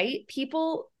that, right?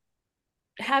 People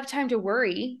have time to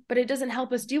worry, but it doesn't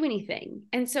help us do anything.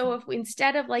 And so if we,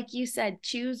 instead of, like you said,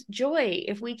 choose joy,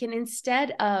 if we can,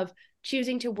 instead of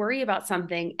choosing to worry about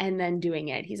something and then doing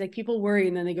it, he's like, people worry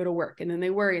and then they go to work, and then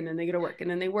they worry and then they go to work, and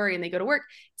then they worry and they go to work.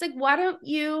 It's like, why don't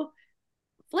you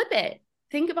flip it?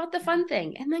 Think about the fun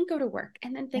thing and then go to work,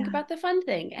 and then think about the fun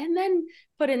thing and then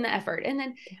put in the effort. And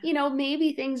then,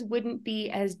 maybe things wouldn't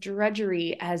be as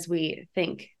drudgery as we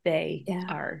think they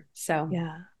are. So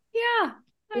yeah.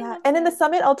 And in the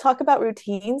summit, I'll talk about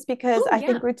routines, because I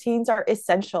think routines are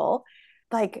essential.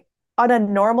 Like on a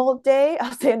normal day,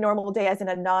 I'll say a normal day as in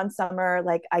a non-summer,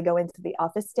 like I go into the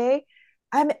office day,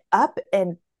 I'm up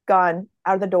and gone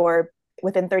out of the door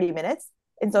within 30 minutes.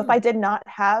 And so if I did not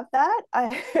have that,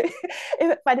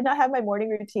 if I did not have my morning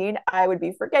routine, I would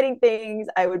be forgetting things.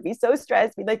 I would be so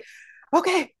stressed, be like,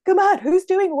 okay, come on, who's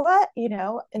doing what?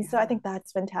 And so I think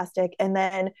that's fantastic. And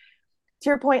then to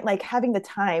your point, like having the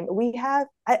time,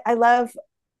 I love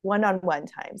one-on-one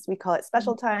times. We call it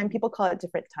special time. People call it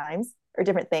different times or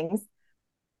different things.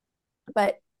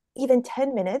 But even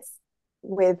 10 minutes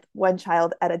with one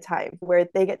child at a time, where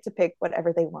they get to pick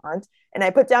whatever they want. And I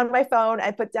put down my phone,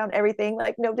 I put down everything,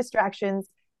 like no distractions,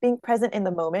 being present in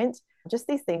the moment, just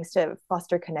these things to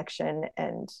foster connection.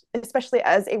 And especially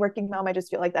as a working mom, I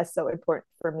just feel like that's so important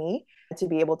for me to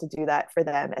be able to do that for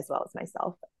them as well as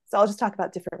myself. So I'll just talk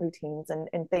about different routines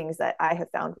and things that I have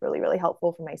found really, really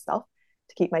helpful for myself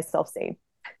to keep myself sane.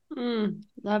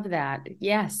 Love that.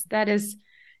 Yes, that is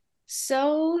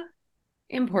so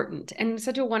Important and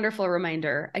such a wonderful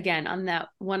reminder again on that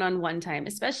one-on-one time,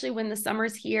 especially when the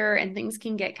summer's here and things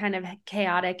can get kind of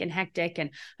chaotic and hectic, and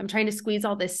I'm trying to squeeze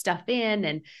all this stuff in,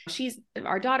 and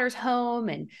our daughter's home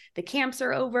and the camps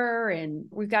are over and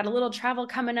we've got a little travel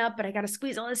coming up, but I got to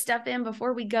squeeze all this stuff in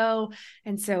before we go.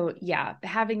 And so yeah,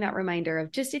 having that reminder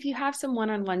of just, if you have some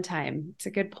one-on-one time, it's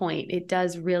a good point. It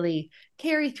does really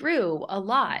carry through a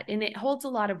lot and it holds a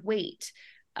lot of weight,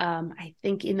 I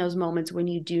think, in those moments when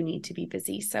you do need to be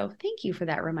busy. So thank you for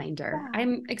that reminder. Yeah.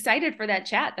 I'm excited for that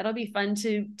chat. That'll be fun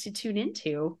to tune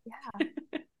into. Yeah.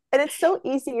 And it's so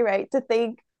easy, right, to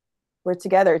think we're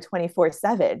together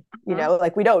 24/7,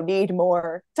 like we don't need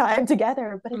more time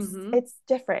together, but it's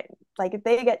different. Like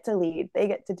they get to lead, they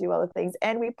get to do all the things.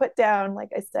 And we put down, like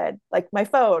I said, like my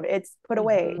phone, it's put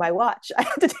away. My watch, I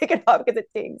have to take it off because it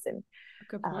dings. And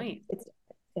good point.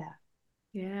 Yeah.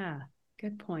 Yeah.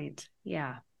 Good point.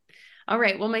 Yeah. All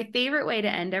right. Well, my favorite way to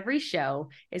end every show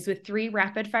is with 3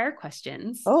 rapid fire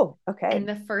questions. Oh, okay. And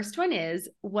the first one is,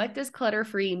 what does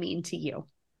clutter-free mean to you?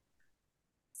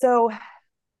 So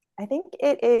I think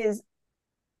it is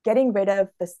getting rid of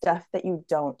the stuff that you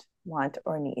don't want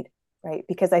or need, right?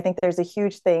 Because I think there's a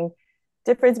huge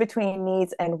difference between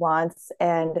needs and wants.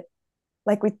 And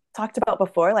like we talked about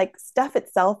before, like stuff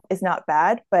itself is not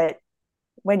bad, but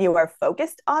when you are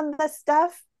focused on the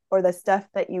stuff or the stuff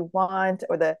that you want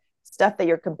or the stuff that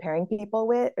you're comparing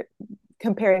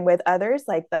with others,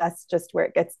 like that's just where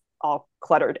it gets all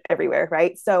cluttered everywhere,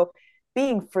 right? So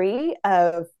being free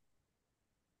of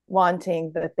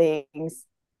wanting things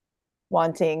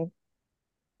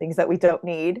that we don't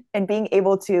need, and being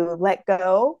able to let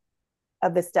go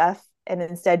of the stuff and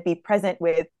instead be present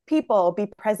with people, be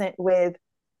present with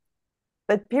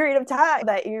the period of time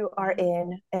that you are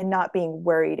in, and not being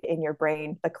worried in your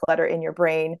brain, the clutter in your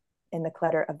brain and the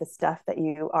clutter of the stuff that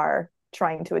you are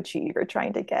trying to achieve or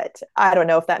trying to get. I don't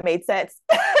know if that made sense.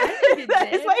 That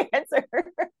is my answer.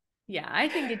 Yeah, I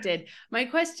think it did. My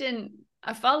question,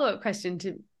 a follow-up question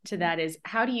to that is,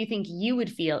 how do you think you would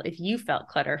feel if you felt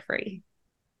clutter-free?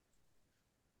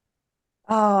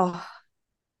 Oh,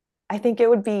 I think it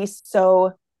would be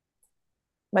so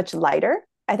much lighter.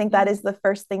 I think that is the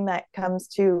first thing that comes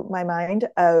to my mind,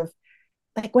 of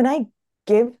like when I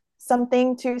give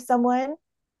something to someone,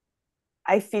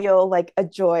 I feel like a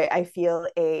joy. I feel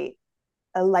a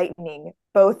lightening,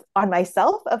 both on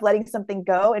myself of letting something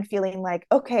go and feeling like,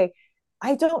 okay,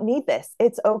 I don't need this.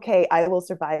 It's okay. I will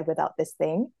survive without this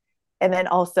thing. And then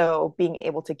also being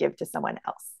able to give to someone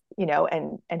else,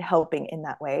 and helping in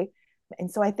that way.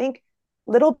 And so I think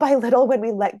little by little, when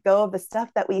we let go of the stuff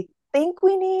that we think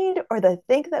we need or the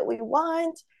think that we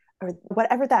want, or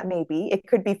whatever that may be, it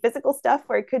could be physical stuff,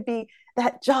 or it could be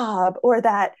that job or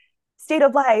that state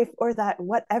of life or that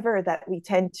whatever that we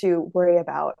tend to worry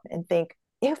about and think,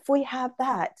 if we have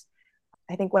that,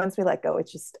 I think once we let go,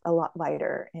 it's just a lot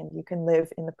lighter, and you can live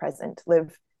in the present,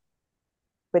 live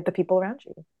with the people around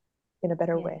you in a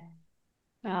better way.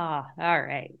 Oh, all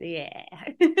right. Yeah.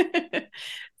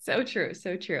 So true.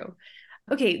 So true.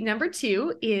 Okay. Number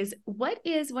 2 is, what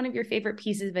is one of your favorite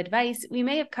pieces of advice? We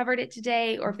may have covered it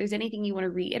today, or if there's anything you want to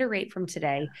reiterate from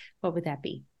today, what would that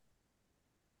be?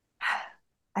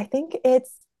 I think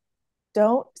it's,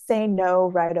 don't say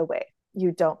no right away.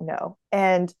 You don't know.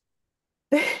 And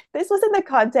this was in the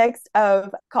context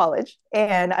of college,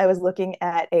 and I was looking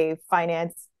at a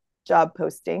finance job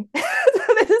posting.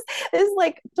 So this is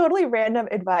like totally random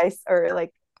advice or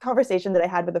like conversation that I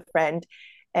had with a friend,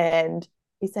 and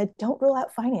he said, "Don't rule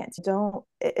out finance. Don't.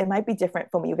 It might be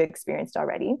different from what you've experienced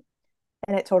already."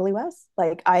 And it totally was.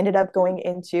 Like I ended up going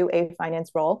into a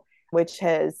finance role, which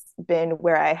has been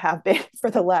where I have been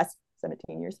for the last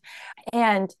 17 years,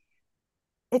 and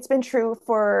it's been true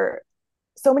for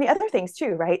so many other things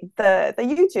too, right? The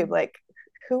YouTube, like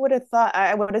who would have thought?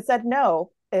 I would have said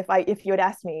no if you had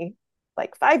asked me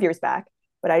like 5 years back,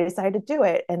 but I decided to do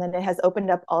it. And then it has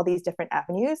opened up all these different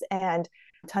avenues and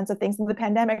tons of things in the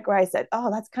pandemic where I said,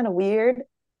 oh, that's kind of weird,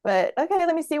 but okay,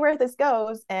 let me see where this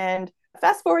goes. And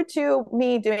fast forward to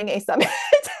me doing a summit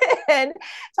and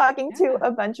talking to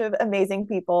a bunch of amazing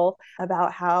people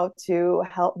about how to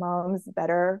help moms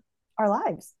better our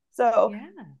lives. So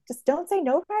just don't say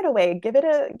no right away. Give it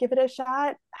a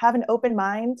shot. Have an open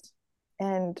mind,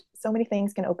 and so many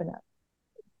things can open up.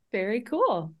 Very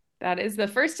cool. That is the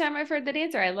first time I've heard that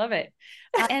answer. I love it.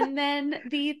 And then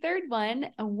the third one,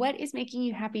 what is making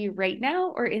you happy right now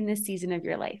or in this season of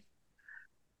your life?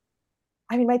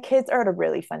 I mean, my kids are at a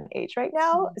really fun age right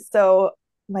now. So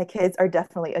my kids are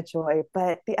definitely a joy.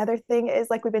 But the other thing is,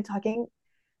 like we've been talking,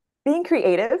 being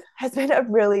creative has been a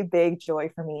really big joy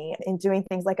for me in doing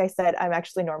things. Like I said, I'm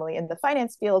actually normally in the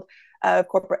finance field of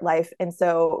corporate life. And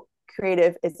so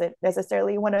creative isn't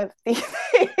necessarily one of the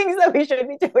things that we should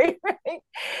be doing, right?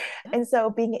 And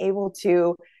so being able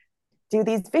to do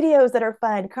these videos that are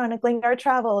fun, chronicling our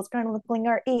travels, chronicling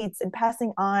our eats, and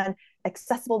passing on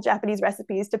accessible Japanese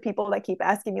recipes to people that keep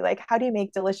asking me, like, how do you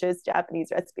make delicious Japanese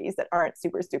recipes that aren't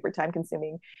super, super time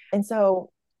consuming? And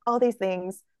so all these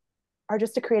things are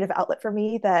just a creative outlet for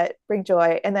me that bring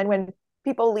joy. And then when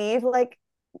people leave like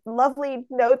lovely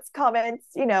notes, comments,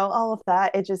 all of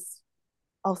that, it just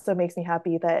also makes me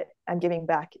happy that I'm giving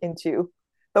back into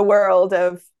the world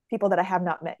of people that I have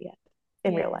not met yet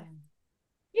in real life.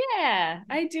 Yeah,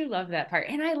 I do love that part.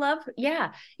 And I love,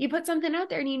 you put something out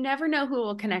there and you never know who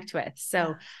will connect with.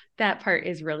 So that part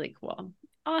is really cool.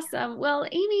 Awesome. Well,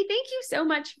 Amy, thank you so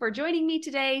much for joining me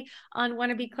today on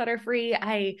Wanna Be Clutter Free.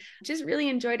 I just really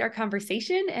enjoyed our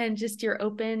conversation and just your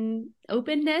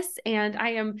openness.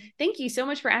 And thank you so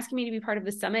much for asking me to be part of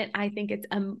the summit. I think it's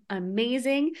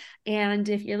amazing. And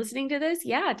if you're listening to this,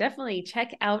 definitely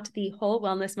check out the Whole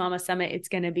Wellness Mama Summit. It's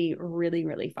going to be really,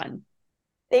 really fun.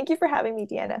 Thank you for having me,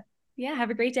 Deanna. Yeah, have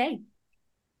a great day.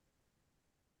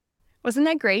 Wasn't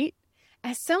that great?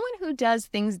 As someone who does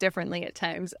things differently at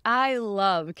times, I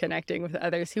love connecting with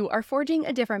others who are forging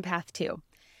a different path too.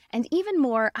 And even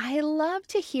more, I love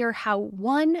to hear how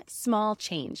one small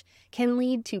change can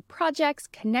lead to projects,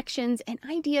 connections, and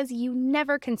ideas you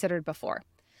never considered before.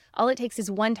 All it takes is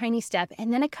one tiny step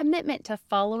and then a commitment to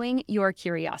following your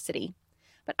curiosity.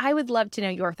 But I would love to know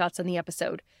your thoughts on the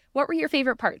episode. What were your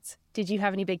favorite parts? Did you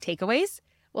have any big takeaways?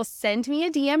 Well, send me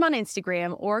a DM on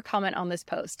Instagram or comment on this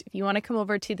post. If you want to come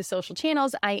over to the social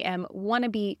channels, I am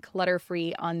Wannabe Clutter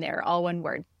Free on there, all one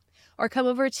word. Or come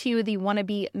over to the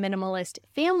Wannabe Minimalist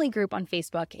family group on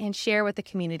Facebook and share with the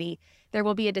community. There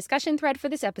will be a discussion thread for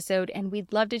this episode, and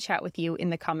we'd love to chat with you in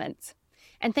the comments.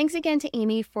 And thanks again to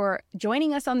Amy for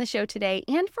joining us on the show today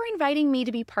and for inviting me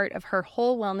to be part of her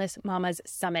Whole Wellness Mamas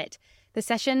Summit. The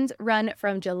sessions run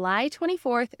from July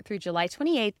 24th through July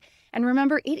 28th. And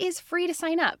remember, it is free to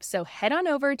sign up. So head on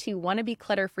over to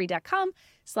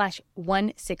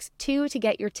wannabeclutterfree.com/162 to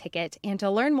get your ticket and to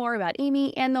learn more about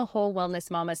Amy and the Whole Wellness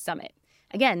Mamas Summit.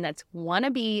 Again, that's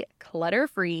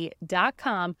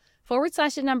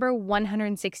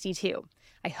wannabeclutterfree.com/162.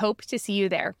 I hope to see you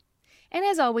there. And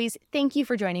as always, thank you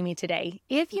for joining me today.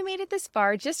 If you made it this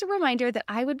far, just a reminder that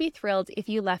I would be thrilled if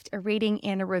you left a rating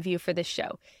and a review for this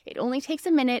show. It only takes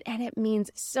a minute and it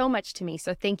means so much to me,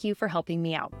 so thank you for helping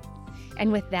me out.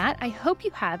 And with that, I hope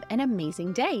you have an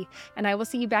amazing day. And I will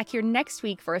see you back here next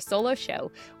week for a solo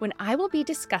show when I will be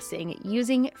discussing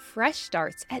using fresh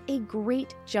starts as a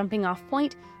great jumping off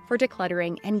point for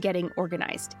decluttering and getting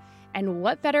organized. And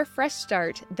what better fresh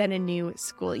start than a new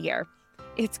school year?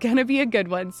 It's going to be a good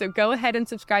one, so go ahead and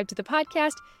subscribe to the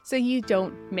podcast so you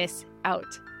don't miss out.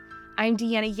 I'm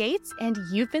Deanna Yates, and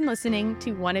you've been listening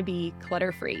to Wanna Be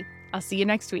Clutter Free. I'll see you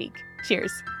next week.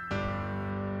 Cheers.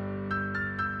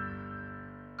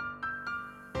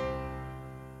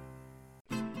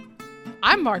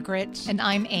 I'm Margaret. And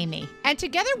I'm Amy. And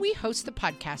together we host the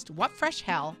podcast, What Fresh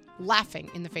Hell? Laughing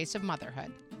in the Face of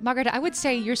Motherhood. Margaret, I would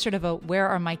say you're sort of a where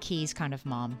are my keys kind of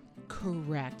mom.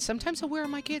 Correct. Sometimes a where are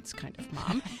my kids kind of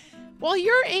mom. Well,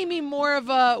 you're, Amy, more of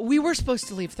a we were supposed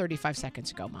to leave 35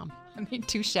 seconds ago, mom. I mean,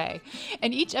 touche.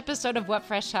 In each episode of What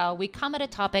Fresh Hell, we come at a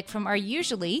topic from our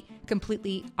usually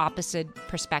completely opposite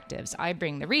perspectives. I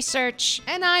bring the research.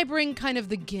 And I bring kind of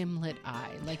the gimlet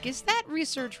eye. Like, is that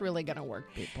research really going to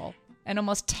work, people? And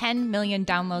almost 10 million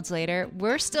downloads later,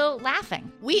 we're still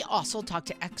laughing. We also talk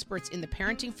to experts in the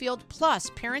parenting field,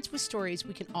 plus parents with stories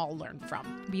we can all learn from.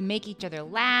 We make each other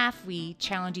laugh, we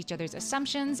challenge each other's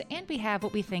assumptions, and we have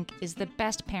what we think is the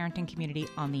best parenting community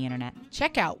on the internet.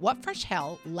 Check out What Fresh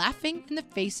Hell? Laughing in the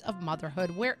Face of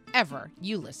Motherhood wherever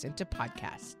you listen to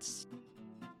podcasts.